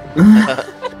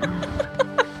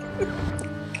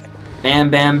 Bam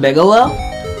Bam Bigelow?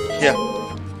 Yeah.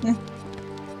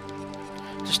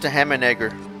 Just a ham and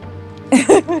egger.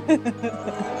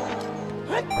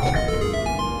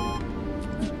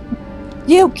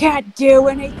 You can't do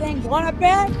anything. Wanna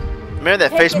bet? Remember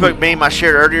that Facebook meme I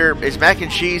shared earlier? Is mac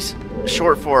and cheese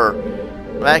short for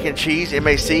mac and cheese,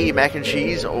 M-A-C, mac and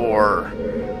cheese, or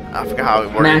I forgot how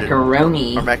it worded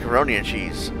macaroni. Or macaroni and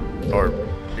cheese. Or,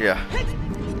 yeah.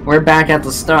 We're back at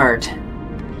the start.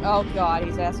 Oh god,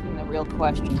 he's asking the real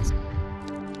questions.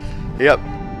 Yep.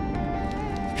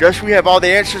 Just when we have all the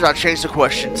answers, I'll change the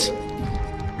questions.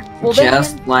 Well,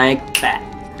 Just like that.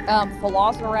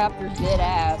 Velociraptor did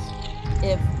ask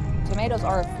if tomatoes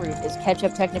are a fruit, is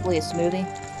ketchup technically a smoothie?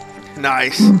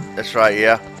 Nice. That's right,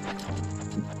 yeah.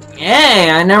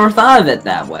 Yay, I never thought of it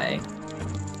that way.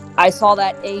 I saw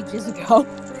that ages ago,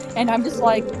 and I'm just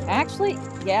like, actually,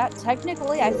 yeah,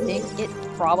 technically, I think it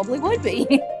probably would be.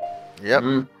 Yep.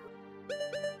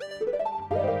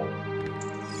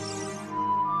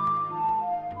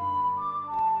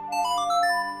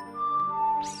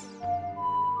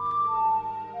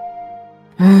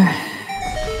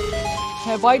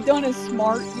 Have I done a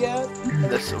smart yet?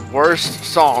 That's the worst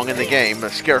song in the game, the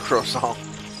Scarecrow song.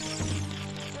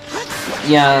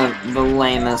 Yeah, the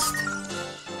lamest.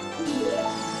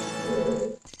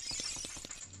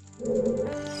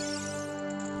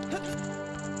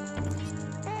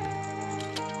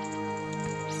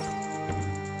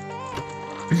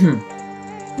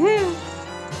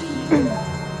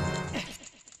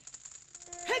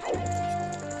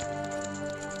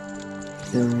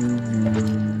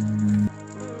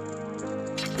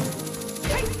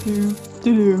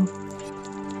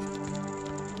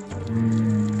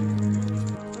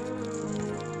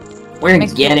 We're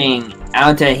getting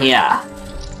out of here.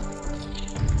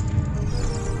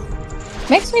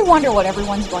 Makes me wonder what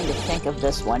everyone's going to think of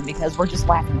this one, because we're just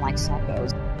laughing like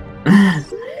psychos.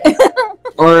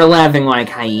 Or laughing like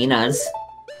hyenas.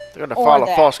 They're gonna file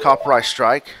a false copyright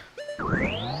strike.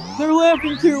 They're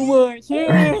laughing too much.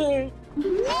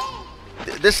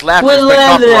 This laughter's been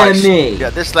copyrighted.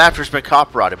 Yeah, this laughter's been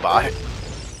copyrighted by.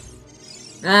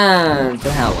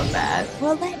 The hell with that.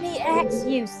 Well, let me ask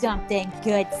you something,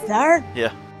 good sir.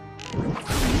 Yeah.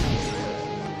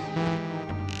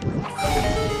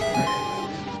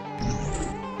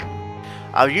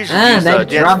 I'll usually use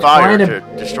dense fire to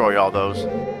destroy all those.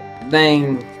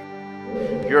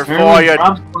 You're fired.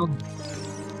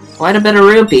 Quite a bit of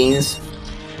rupees.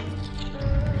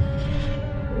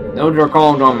 Those are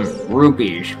called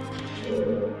rupees.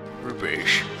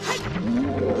 Rupees.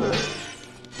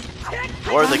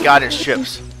 Where are the guidance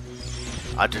chips?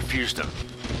 I defused them.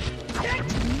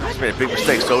 I made a big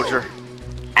mistake, soldier.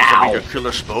 Ow. Your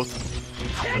killers both.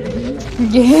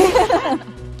 Yeah.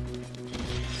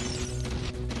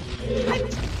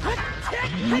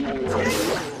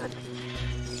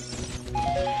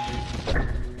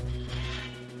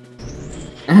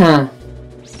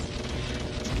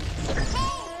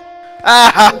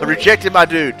 Ah! Rejected my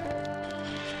dude.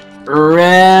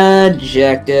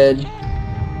 Rejected.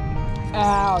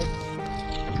 Ouch.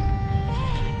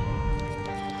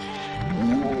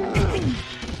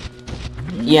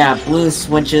 Yeah, blue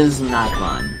switches, not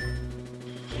fun.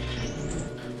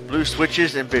 Blue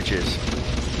switches and bitches.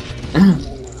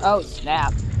 Oh,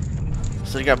 snap.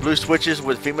 So you got blue switches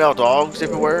with female dogs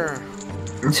everywhere?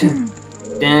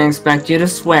 Didn't expect you to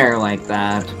swear like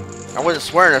that. I wasn't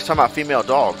swearing, I was talking about female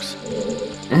dogs.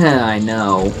 I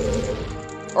know.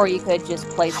 Or you could just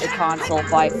place a console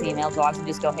by female dogs and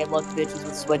just go, hey, look, bitches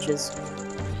with switches.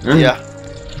 Yeah.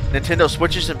 Nintendo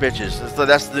switches and bitches. So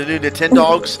that's the new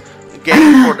Nintendogs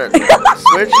game for the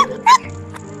Switch.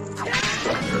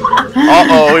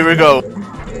 Uh-oh, here we go.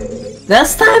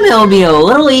 This time it'll be a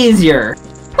little easier.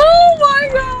 Oh my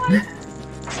god!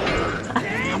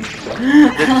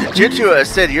 Bitchute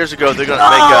said years ago they're gonna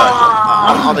make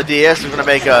on the DS. They're gonna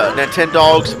make a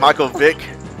Nintendogs Michael Vick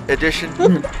edition.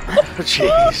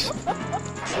 Jeez.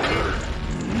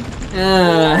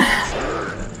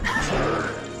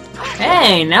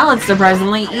 Hey, now it's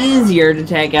surprisingly easier to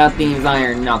take out these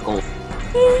iron knuckles.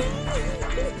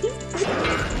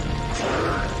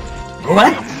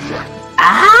 What?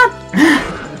 Ah!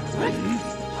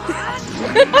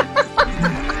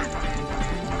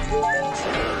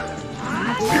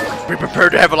 Be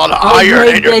prepared to have a lot of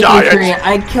iron in your diet.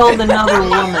 I killed another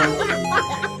woman.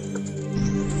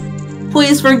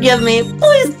 Please forgive me.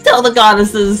 Please tell the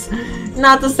goddesses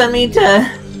not to send me to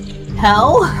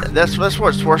hell. That's what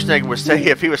Schwarzenegger would say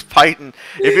if he was fighting.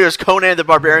 If he was Conan the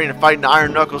Barbarian and fighting an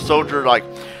Iron Knuckle soldier, like,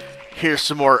 here's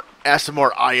some more. Add some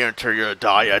more iron to your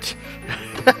diet.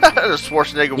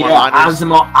 Schwarzenegger one-liners. Add some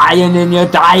more iron in your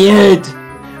diet.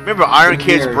 Remember Iron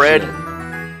Kid's bread?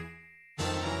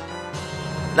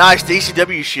 Nice, the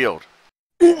ECW shield.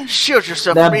 Shield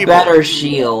yourself The from evil. better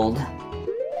shield.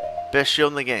 Best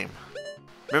shield in the game.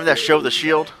 Remember that show, The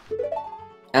Shield?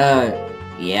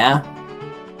 Yeah.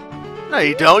 No,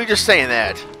 you don't. You're just saying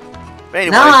that. But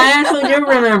anyway. No, I actually do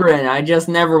remember it. I just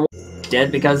never watched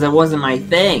it because it wasn't my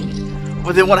thing.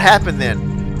 Well, then what happened then?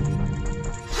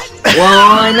 Well,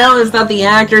 all I know is that the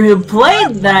actor who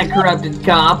played that corrupted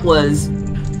cop was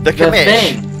The commish.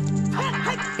 thing.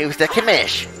 He was the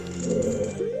commish.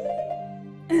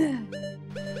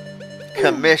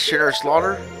 Commissioner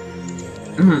Slaughter?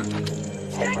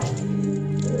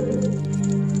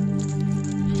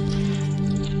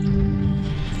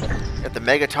 At the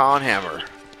Megaton Hammer.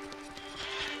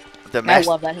 I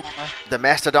love that hammer. The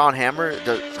Mastodon Hammer?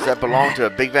 Does that belong to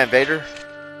Big Van Vader?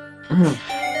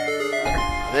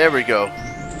 There we go.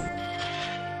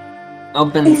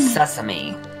 Open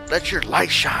sesame. Let your light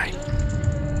shine.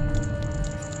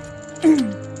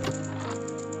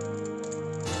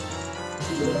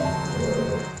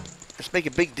 Let's make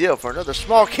a big deal for another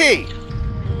small key.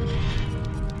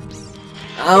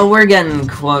 Oh, we're getting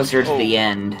closer to the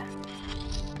end.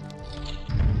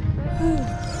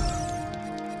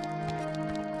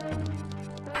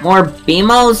 More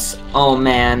BMOs? Oh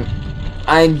man,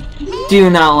 I do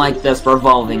not like this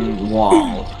revolving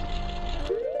wall.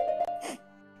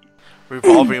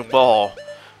 Revolving ball.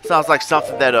 Sounds like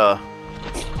something that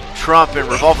Trump and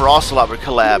Revolver Ocelot would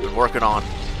collab and working on.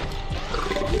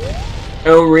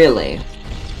 Oh really?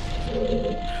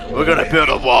 We're gonna build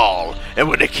a wall, and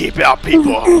we're gonna keep out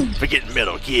people for getting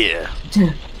Metal Gear.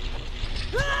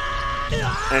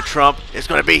 And Trump is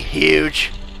gonna be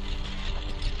huge.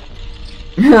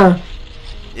 Yeah,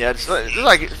 it's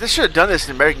like they should have done this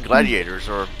in American Gladiators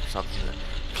or something.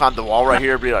 Climb the wall right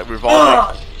here, be like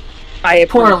revolving.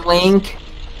 Poor Link.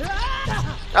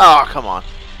 Oh, come on.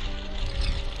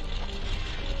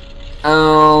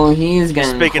 Oh, he's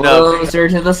getting closer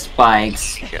to the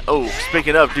spikes. Yeah, oh,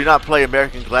 speaking of, do not play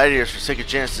American Gladiators for Sega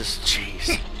Genesis.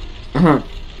 Jeez.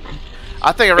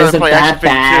 I think I'd rather play Action 52.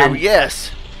 Bad?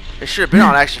 Yes. It should have been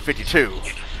on Action 52.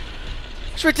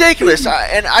 It's ridiculous.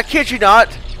 And I kid you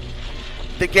not.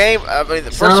 The game, I mean,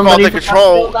 first of all, the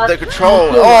control.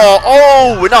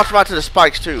 Oh, we knocked him out to the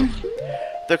spikes too.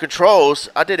 The controls.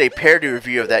 I did a parody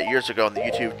review of that years ago on the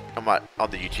YouTube, on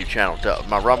the YouTube channel,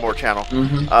 my Ronmower channel.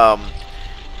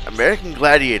 American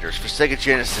Gladiators for Sega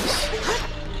Genesis.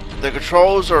 The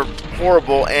controls are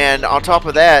horrible, and on top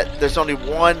of that, there's only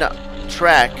one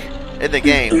track in the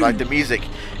game, like the music.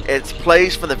 It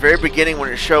plays from the very beginning when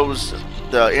it shows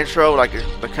the intro, like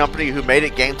the company who made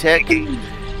it, Game Tech, and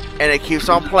it keeps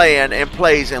on playing and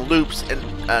plays and loops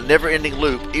and never-ending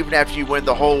loop, even after you win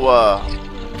the whole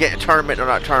tournament or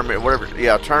not tournament, whatever.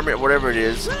 Yeah, tournament, whatever it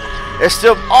is. It's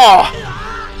still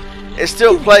it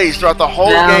still plays throughout the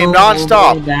whole game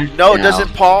non-stop. No, it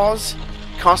doesn't pause.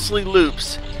 Constantly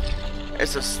loops.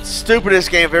 It's the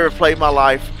stupidest game I've ever played in my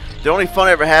life. The only fun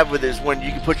I ever had with it is when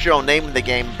you can put your own name in the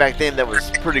game. Back then, that was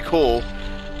pretty cool.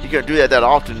 You couldn't do that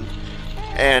often.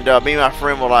 And me and my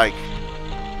friend will like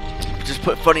just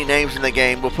put funny names in the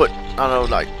game. We'll put, I don't know,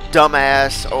 like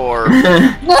dumbass or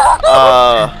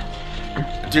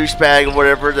douchebag or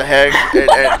whatever the heck. And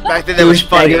back then that was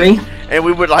funny. And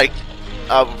we would like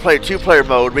play a two-player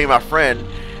mode, me and my friend,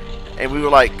 and we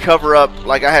would like cover up.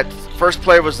 Like I had first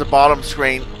player was the bottom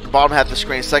screen, the bottom half of the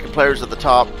screen. Second player was at the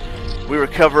top. We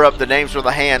would cover up the names with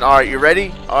the hand. All right, you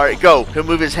ready? All right, go. He'll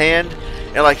move his hand,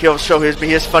 and like he'll show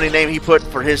his funny name he put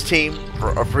for his team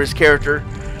or for his character.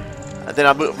 And then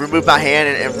I remove my hand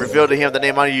and reveal to him the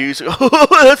name I use. Oh,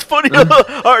 that's funny. All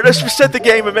right, let's reset the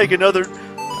game and make another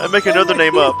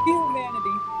name up.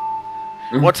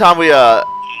 One time we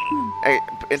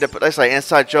that's like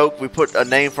inside joke. We put a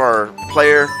name for our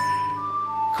player.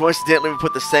 Coincidentally, we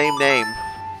put the same name,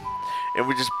 and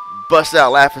we just busted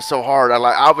out laughing so hard.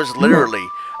 I was literally,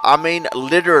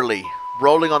 literally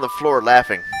rolling on the floor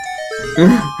laughing.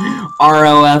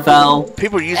 ROFL.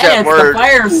 People use that word. The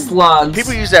fire slugs.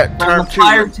 People use that term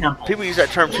too. People use that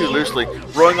term too loosely.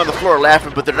 Rolling on the floor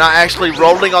laughing, but they're not actually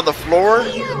rolling on the floor.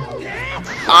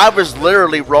 I was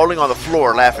literally rolling on the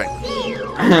floor laughing.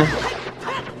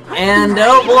 And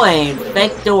oh boy,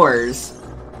 fake doors.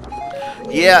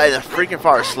 Yeah, and the freaking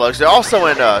fire slugs. They're also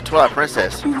in Twilight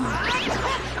Princess.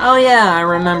 Oh yeah, I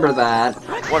remember that.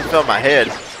 One fell in my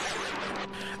head.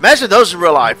 Imagine those in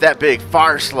real life, that big.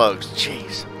 Fire slugs.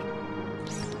 Jeez.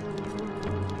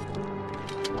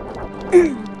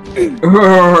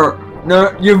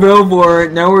 No, you fell for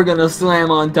it. Now we're gonna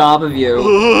slam on top of you.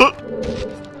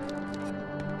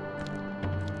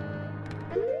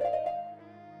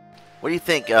 What do you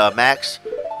think, Max?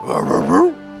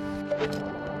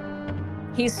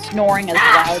 He's snoring as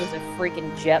loud as a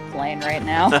freaking jet plane right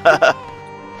now.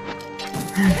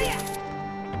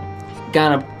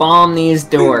 Gotta bomb these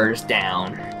doors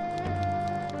down.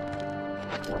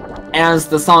 As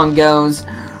the song goes,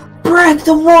 break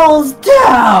the walls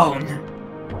down!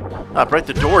 Break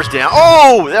the doors down.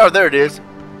 Oh, there it is.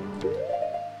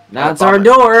 That's our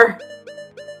door.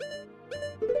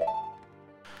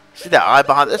 See that eye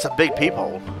behind? That's a big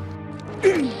peephole.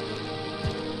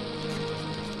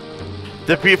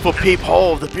 The beautiful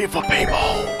peephole. The beautiful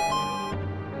peephole.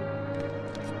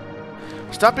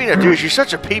 Stop being a douche. You're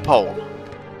such a peephole.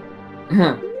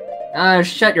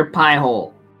 Shut your pie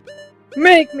hole.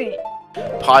 Make me!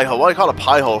 Pie hole. What do you call a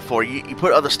pie hole for? You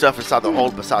put other stuff inside the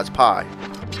hole besides pie.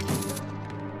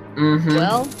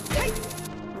 Well,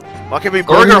 what can be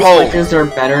burger golden hole? switches are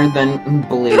better than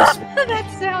blues. that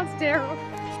sounds terrible.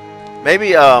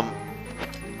 Maybe oh,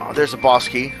 there's a boss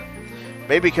key.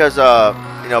 Maybe because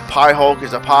you know, pie hole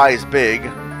because a pie is big.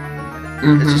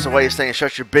 It's just a way of saying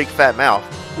shut your big fat mouth.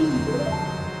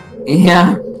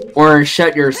 Yeah, or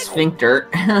shut your sphincter.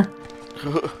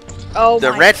 Oh,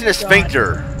 the rantinous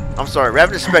sphincter. I'm sorry,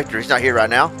 Ravenous Spectre. He's not here right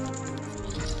now.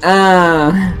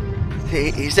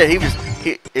 He said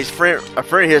his friend, a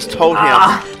friend of his told him,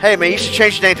 "Hey man, you should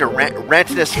change your name to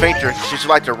Rantinous Sphincter. She should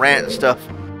like to rant and stuff."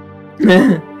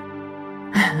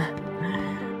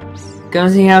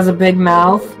 Because he has a big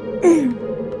mouth.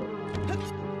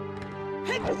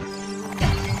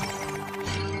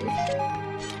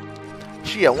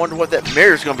 Gee, I wonder what that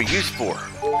mirror's gonna be used for.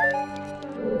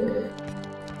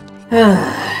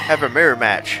 Have a mirror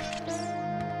match.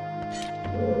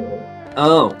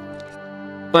 Oh.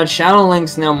 But Shadow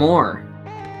Link's no more.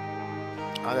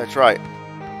 Oh, that's right.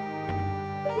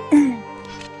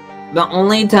 The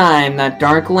only time that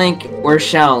Dark Link or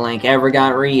Shadow Link ever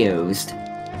got reused.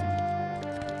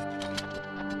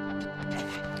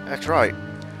 That's right.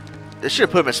 They should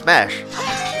have put him in Smash.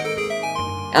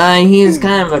 He's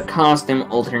kind of a costume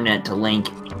alternate to Link.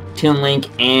 Toon Link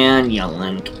and Young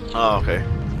Link. Oh, okay.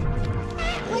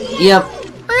 Yep.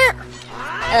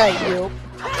 You.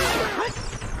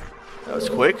 That was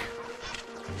quick.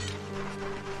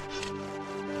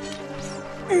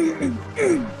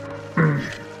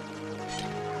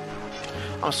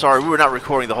 I'm sorry, we were not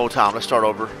recording the whole time. Let's start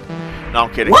over. No,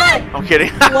 I'm kidding. What? I'm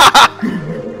kidding.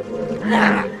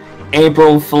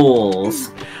 April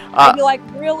Fools. I'd be like,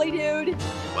 really, dude?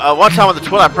 One time on the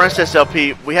Twilight Princess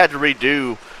LP, we had to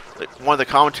redo one of the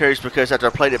commentaries because after I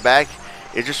played it back,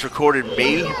 it just recorded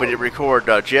me, but it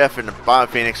recorded Jeff and Bryan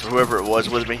Phoenix or whoever it was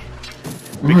with me.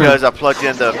 Because I plugged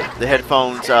in the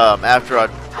headphones after I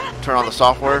turned on the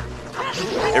software.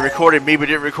 It recorded me, but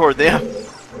didn't record them.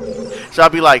 So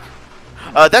I'd be like,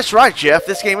 that's right, Jeff,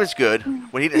 this game is good.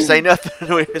 When he didn't say nothing.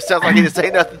 It sounds like he didn't say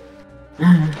nothing.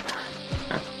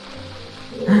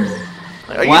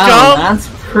 Are you dumb? That's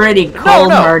pretty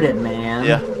cold-hearted, man.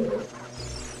 Yeah.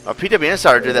 PW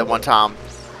Insider did that one time.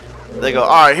 They go,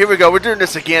 alright, here we go, we're doing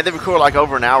this again. They record like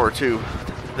over an hour or two.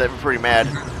 They were pretty mad.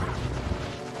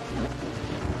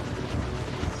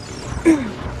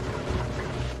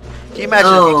 Can you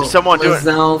imagine someone doing?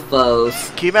 Can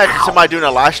you imagine somebody doing a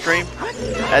live stream,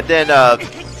 and then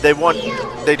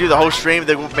they do the whole stream?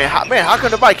 They go, man, how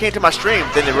come nobody came to my stream?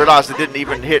 Then they realize they didn't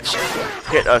even hit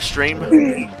a stream.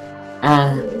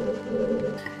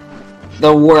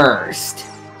 The worst.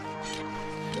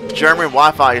 German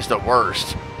Wi-Fi is the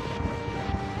worst.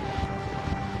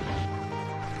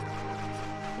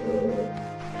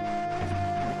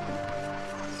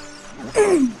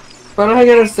 But I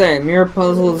gotta say, mirror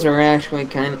puzzles are actually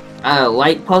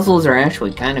light puzzles are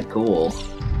actually kind of cool.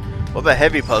 What about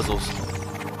heavy puzzles?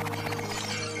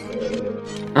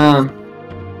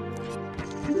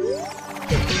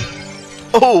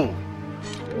 Oh!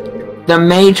 The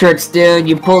Matrix, dude,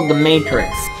 you pulled the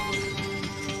Matrix.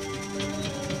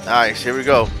 Nice, here we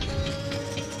go.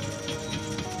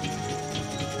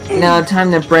 Now,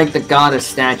 time to break the goddess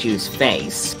statue's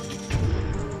face.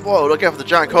 Whoa, look out for the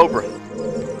giant cobra.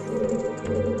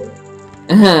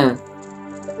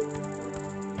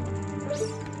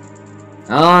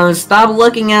 Oh, stop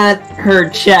looking at her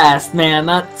chest, man.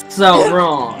 That's so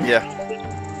wrong. Yeah.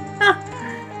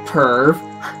 Perv.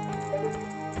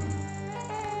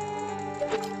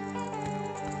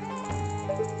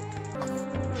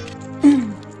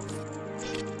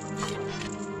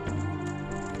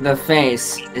 The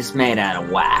face is made out of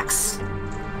wax.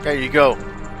 There you go.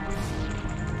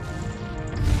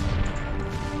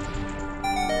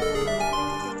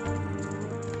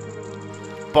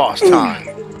 Boss time.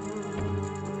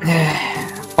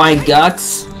 By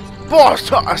guts. Boss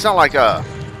time. I sound like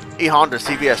E Honda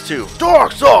CBS2.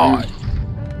 Dark side.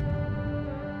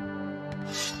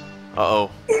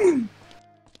 Uh-oh.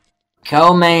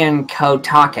 Komei and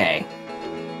Kotake.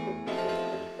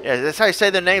 Yeah, that's how you say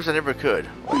their names. I never could.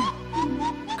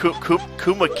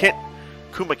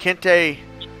 Kumakente,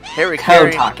 Harry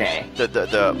Carey. Kotake.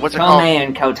 The what's it called? Komei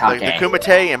and Kotake. The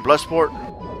Kumite and Bloodsport.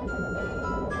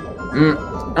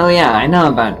 Oh yeah, I know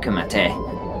about Kumite.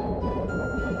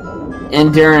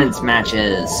 Endurance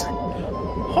matches.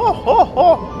 Ho ho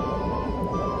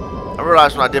ho! I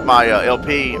realized when I did my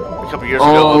LP a couple years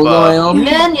ago loyal of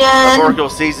minion! Oracle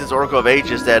of Seasons, Oracle of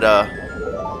Ages that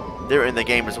they're in the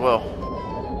game as well.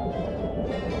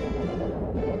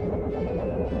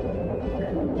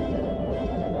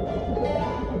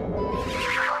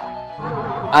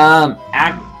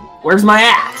 Where's my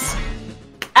axe?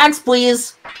 Axe,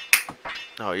 please!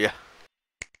 Oh, yeah.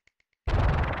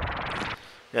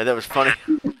 Yeah, that was funny.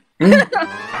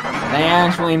 They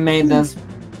actually made this.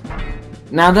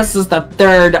 Now, this is the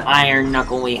third Iron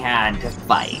Knuckle we had to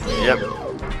fight. Yep.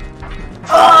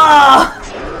 Ah!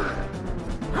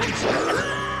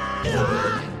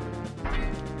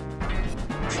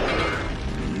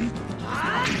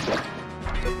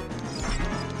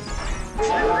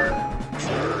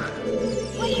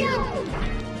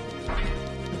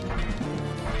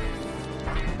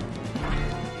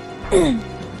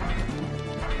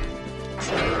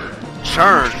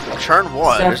 Churn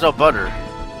what? There's no butter.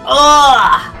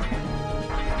 Ugh!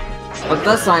 But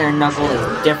this Iron Knuckle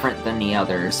is different than the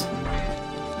others.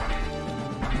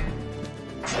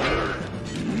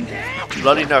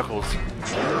 Bloody Knuckles.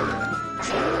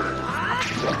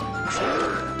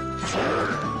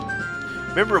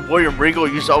 Remember William Regal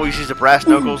used to always use the brass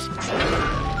knuckles?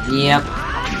 Yep.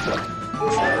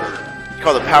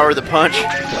 Called the power of the punch.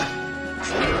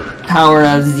 Power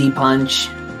of Z-Punch.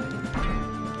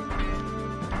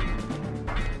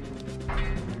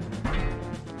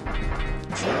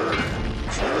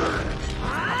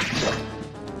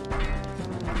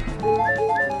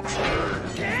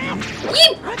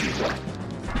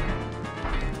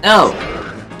 Oh,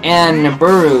 and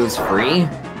Nibiru's free.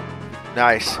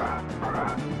 Nice.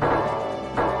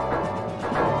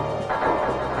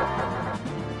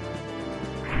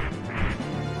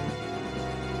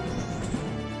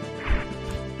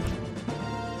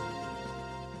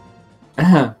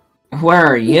 Where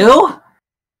are you?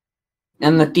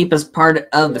 In the deepest part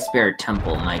of the Spirit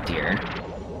Temple, my dear.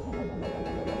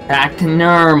 Back to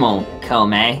normal,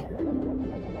 Komei.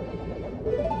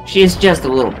 She's just a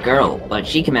little girl, but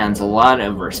she commands a lot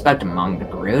of respect among the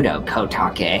Gerudo,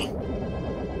 Kotake.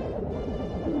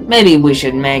 Maybe we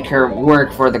should make her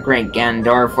work for the Great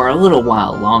Ganondorf for a little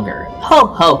while longer. Ho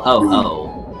ho ho ho.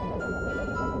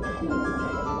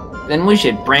 Then we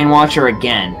should brainwash her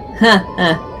again. Ha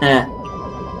ha ha.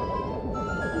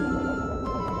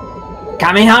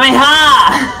 Kamehameha!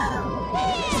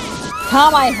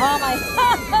 Kamehameha!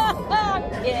 I'm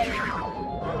kidding.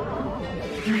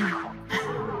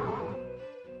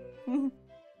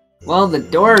 Well, the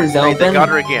door is open. They got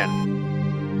her again.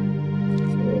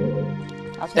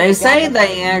 They say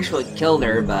they actually killed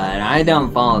her, but I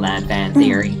don't follow that fan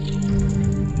theory.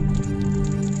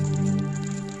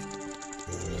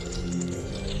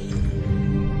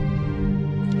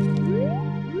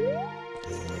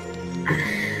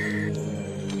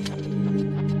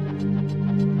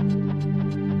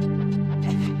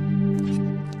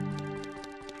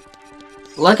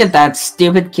 Look at that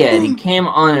stupid kid. He came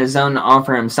on his own to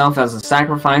offer himself as a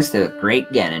sacrifice to the great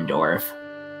Ganondorf.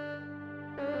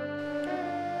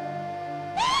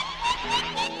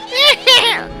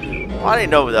 Well, I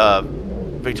didn't know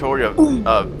Victoria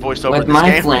voiced over With this my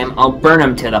game. flame, I'll burn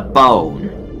him to the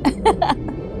bone.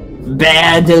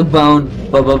 Bad to the bone.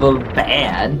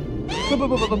 Bad.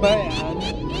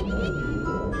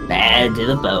 Bad to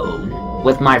the bone.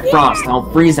 With my frost,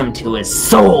 I'll freeze him to his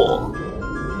soul.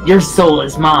 Your soul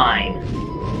is mine.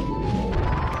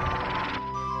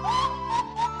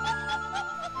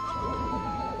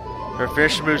 Her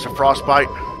finishing moves are Frostbite.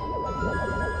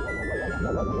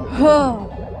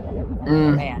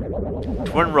 Man.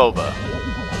 Twin Roba.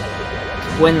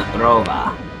 Twin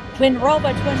Rova. Twin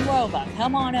Roba,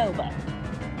 come on over.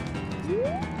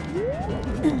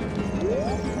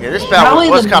 Yeah, this battle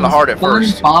was kind of hard at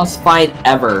first. Fun boss fight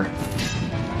ever.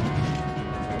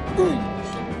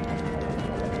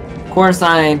 Of course,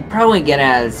 I'd probably get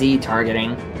at Z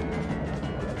targeting.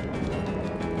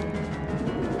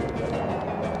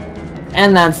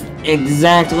 And that's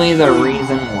exactly the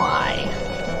reason why.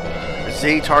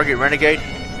 Z target Renegade.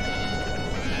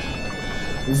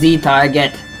 Z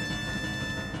target.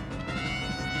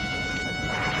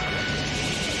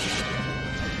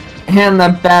 And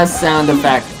the best sound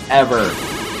effect ever.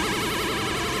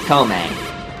 Komei.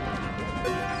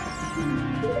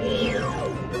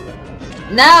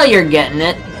 Now you're getting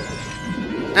it.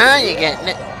 Now you're getting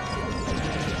it.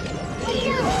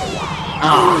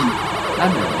 Oh,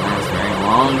 that didn't last very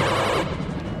long.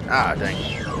 Ah, dang.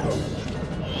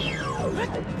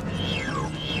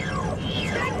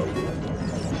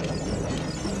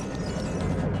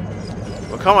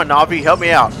 Well, come on, Navi, help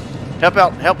me out.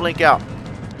 Help Link out.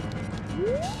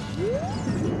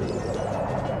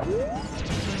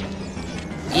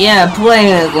 Yeah,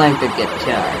 play it like the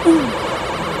guitar.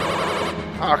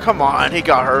 Oh, come on, he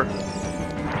got her.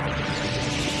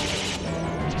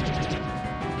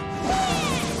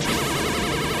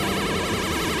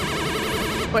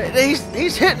 Wait,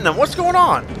 he's hitting them. What's going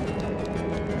on?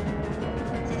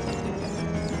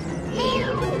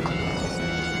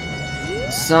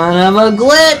 Son of a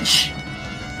glitch!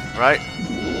 Right?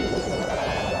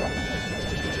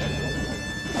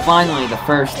 Finally, the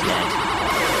first hit.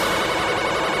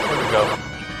 There we go.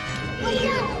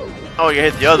 Oh, you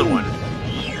hit the other one.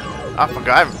 I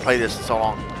forgot. I haven't played this in so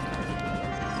long.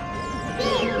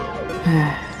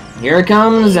 Here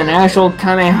comes an actual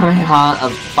Kamehameha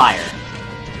of fire.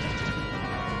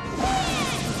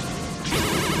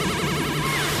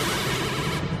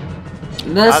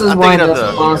 This is why this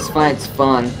boss fight's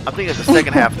fun. I think it's the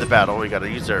second half of the battle. We gotta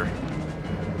use their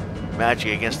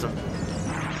magic against them.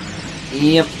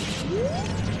 Yep.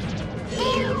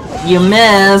 You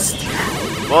missed.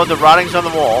 Well, the writing's on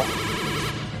the wall.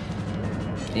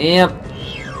 Yep.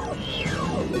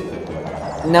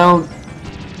 No.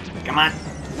 Come on.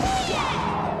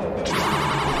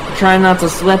 Try not to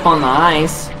slip on the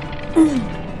ice.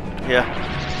 Yeah.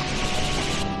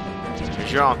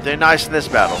 Because you're on thin ice in this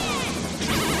battle.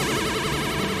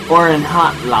 Or in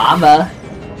hot lava.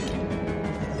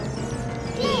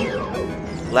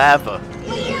 Lava.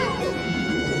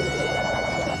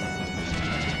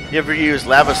 You ever use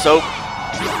lava soap?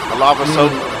 A lava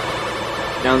soap?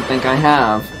 Don't think I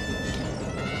have.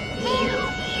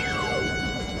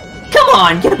 Come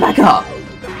on, get it back up.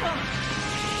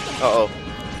 Uh-oh.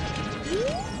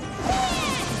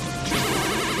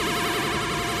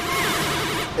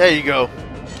 There you go.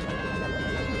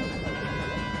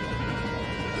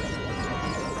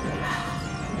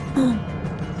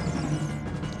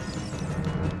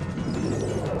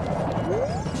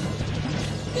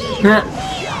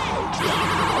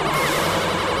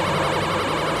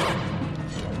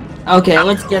 Okay,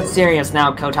 let's get serious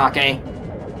now, Kotake.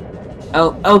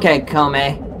 Oh, okay,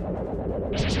 Kome.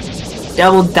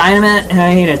 Double dynamite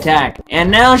and heat attack.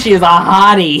 And now she's a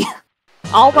hottie!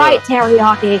 Alright,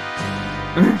 Teriyaki.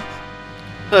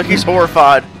 Look, he's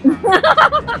horrified.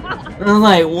 I'm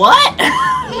like, what?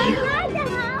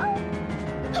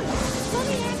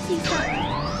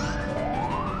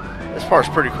 This part's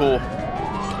pretty cool.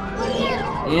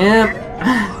 Yep.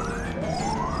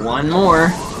 One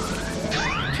more.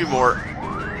 Two more.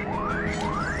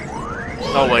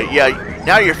 Oh wait, yeah.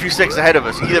 Now you're a few seconds ahead of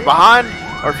us. Either behind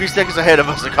or a few seconds ahead of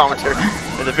us in commentary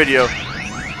in the video.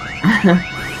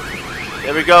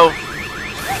 There we go.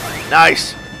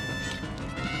 Nice.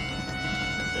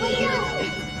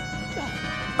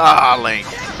 Ah, Link.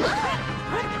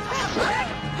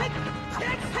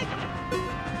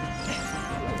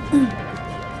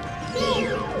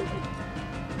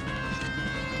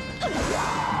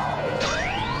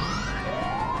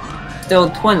 Still,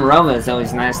 Twin Rova is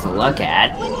always nice to look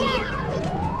at.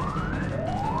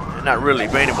 Not really,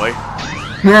 but anyway.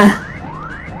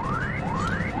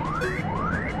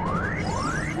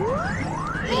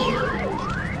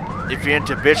 If you're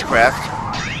into bitchcraft.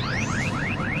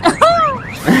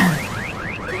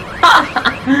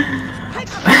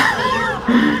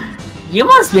 You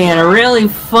must be in a really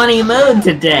funny mood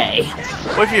today.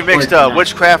 What if you mixed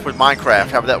witchcraft with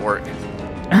Minecraft? How would that work?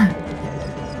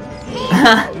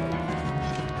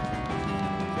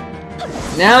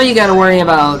 Now you gotta worry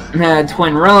about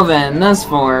Twin Rova in this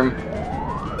form.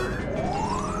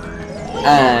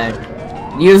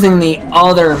 Using the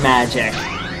other magic.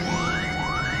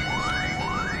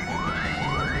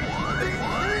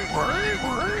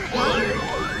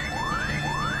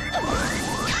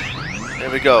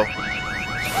 There we go.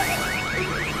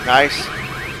 Nice.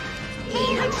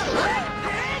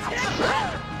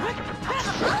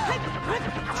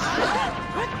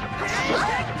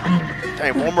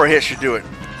 Hey, one more hit should do it.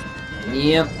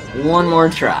 Yep, one more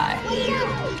try.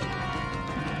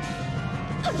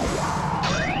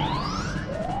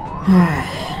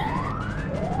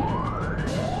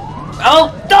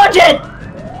 Oh, dodge it!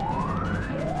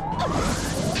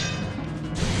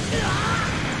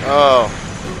 Oh.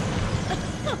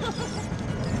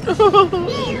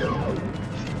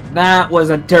 That was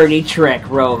a dirty trick,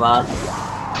 Rova.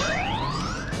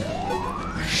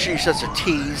 She's such a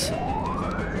tease.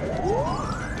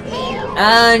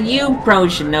 You probably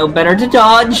should know better to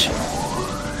dodge.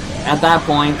 At that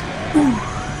point.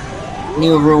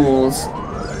 New rules.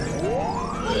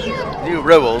 New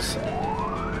rules.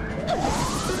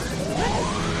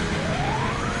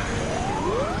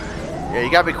 Yeah,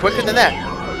 you gotta be quicker than that.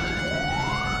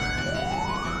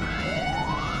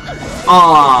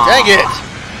 Aww. Dang it!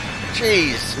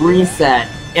 Jeez. Reset.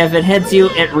 If it hits you,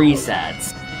 it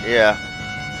resets. Yeah.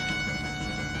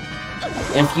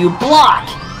 If you block,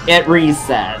 it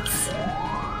resets.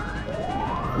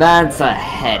 That's a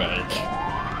headache.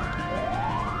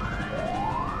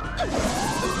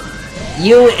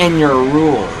 You and your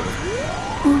rules.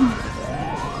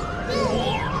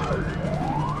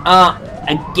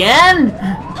 Again?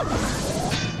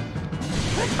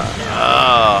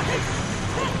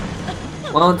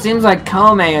 Well, it seems like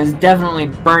Kome is definitely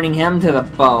burning him to the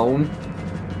bone.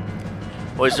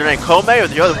 Was their name Kome or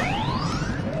the other one?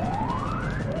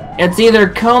 It's either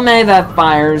Kome that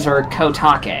fires or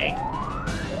Kotake.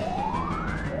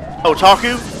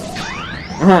 Otaku?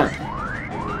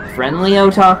 Friendly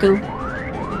otaku?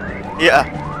 Yeah.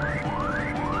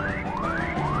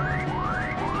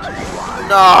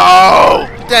 No!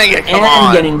 Dang it, come on!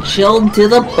 And getting chilled to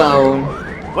the bone.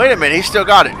 Wait a minute, he still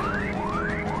got it.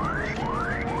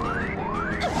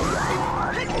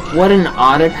 What an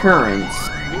odd occurrence.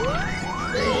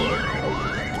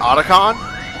 Otacon?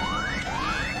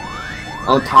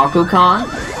 Otaku-con?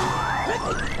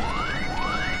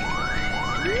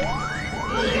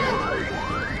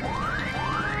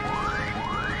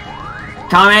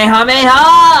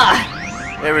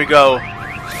 Kamehameha! There we go.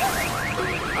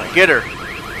 Get her.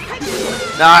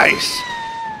 Nice.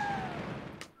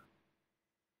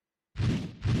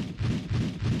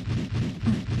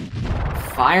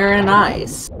 Fire and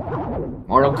Ice.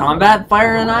 Mortal Kombat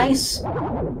Fire and Ice?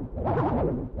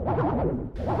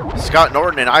 Scott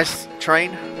Norton and Ice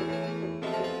Train.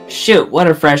 Shoot, what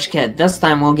a fresh kid. This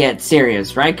time we'll get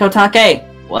serious, right, Kotake?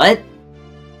 What?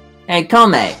 Hey,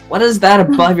 Kome, what is that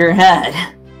above your head?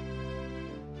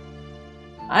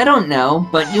 I don't know,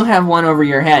 but you have one over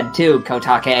your head too,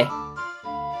 Kotake.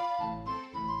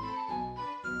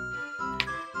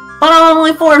 But I'm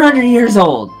only 400 years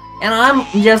old, and I'm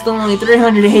just only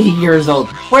 380 years old.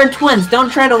 We're twins,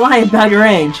 don't try to lie about your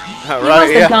age. You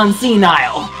must have gone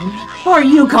senile. Who are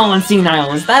you calling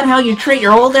senile? Is that how you treat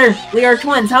your older? We are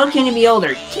twins, how can you be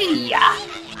older? Kia!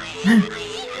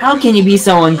 How can you be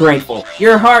so ungrateful?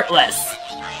 You're heartless.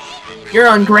 You're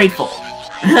ungrateful.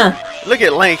 Look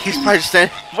at Link, he's probably just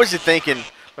standing. What's he thinking?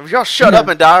 Y'all shut up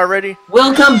and die already?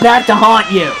 We'll come back to haunt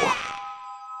you.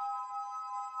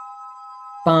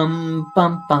 Bum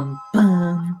bum bum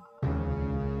bum.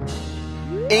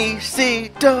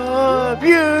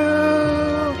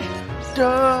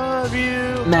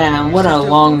 ECW. Man, what a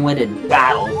long-winded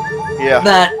battle. Yeah.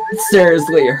 That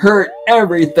seriously hurt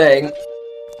everything.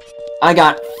 I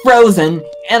got frozen,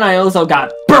 and I also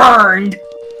got burned.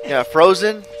 Yeah,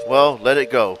 frozen? Well, let it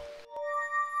go.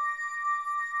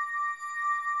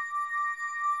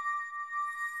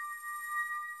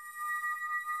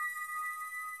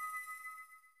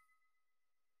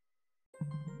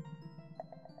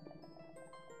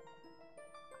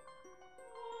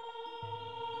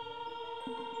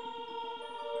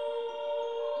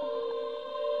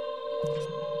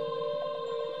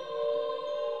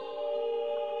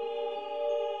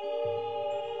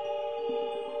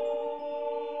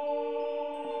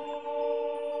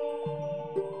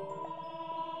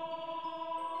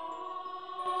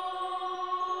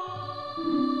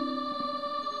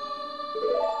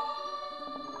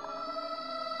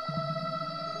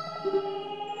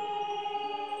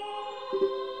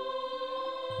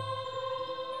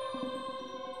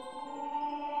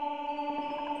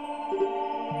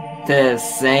 The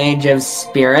Sage of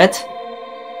Spirit?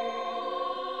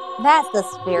 That's the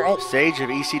spirit. Sage of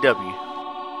ECW.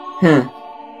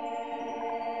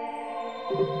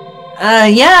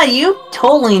 Yeah, you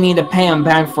totally need to pay them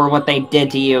back for what they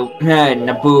did to you,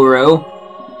 Naburu.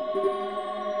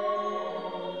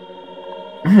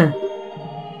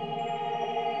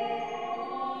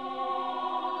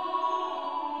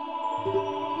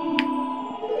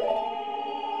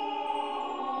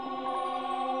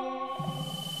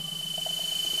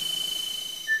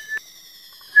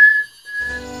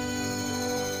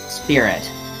 Spirit.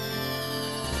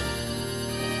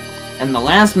 And the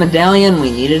last medallion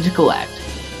we needed to collect.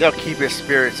 They'll keep his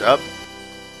spirits up.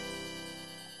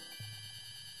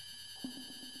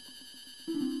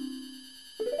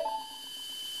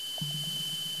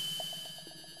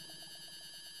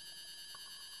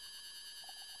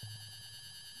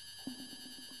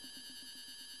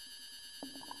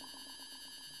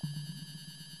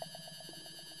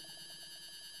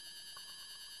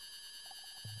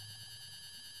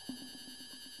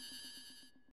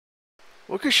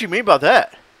 What could she mean by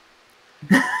that?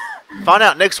 Find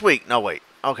out next week. No, wait.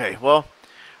 Okay, well,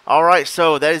 all right.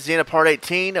 So that is the end of part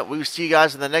 18. We will see you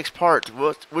guys in the next part,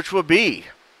 which will be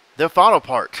the final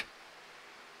part.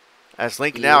 As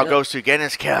Link now goes to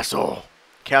Ganon's Castle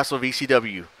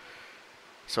VCW.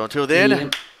 So until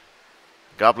then,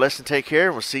 God bless and take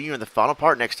care. We'll see you in the final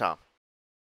part next time.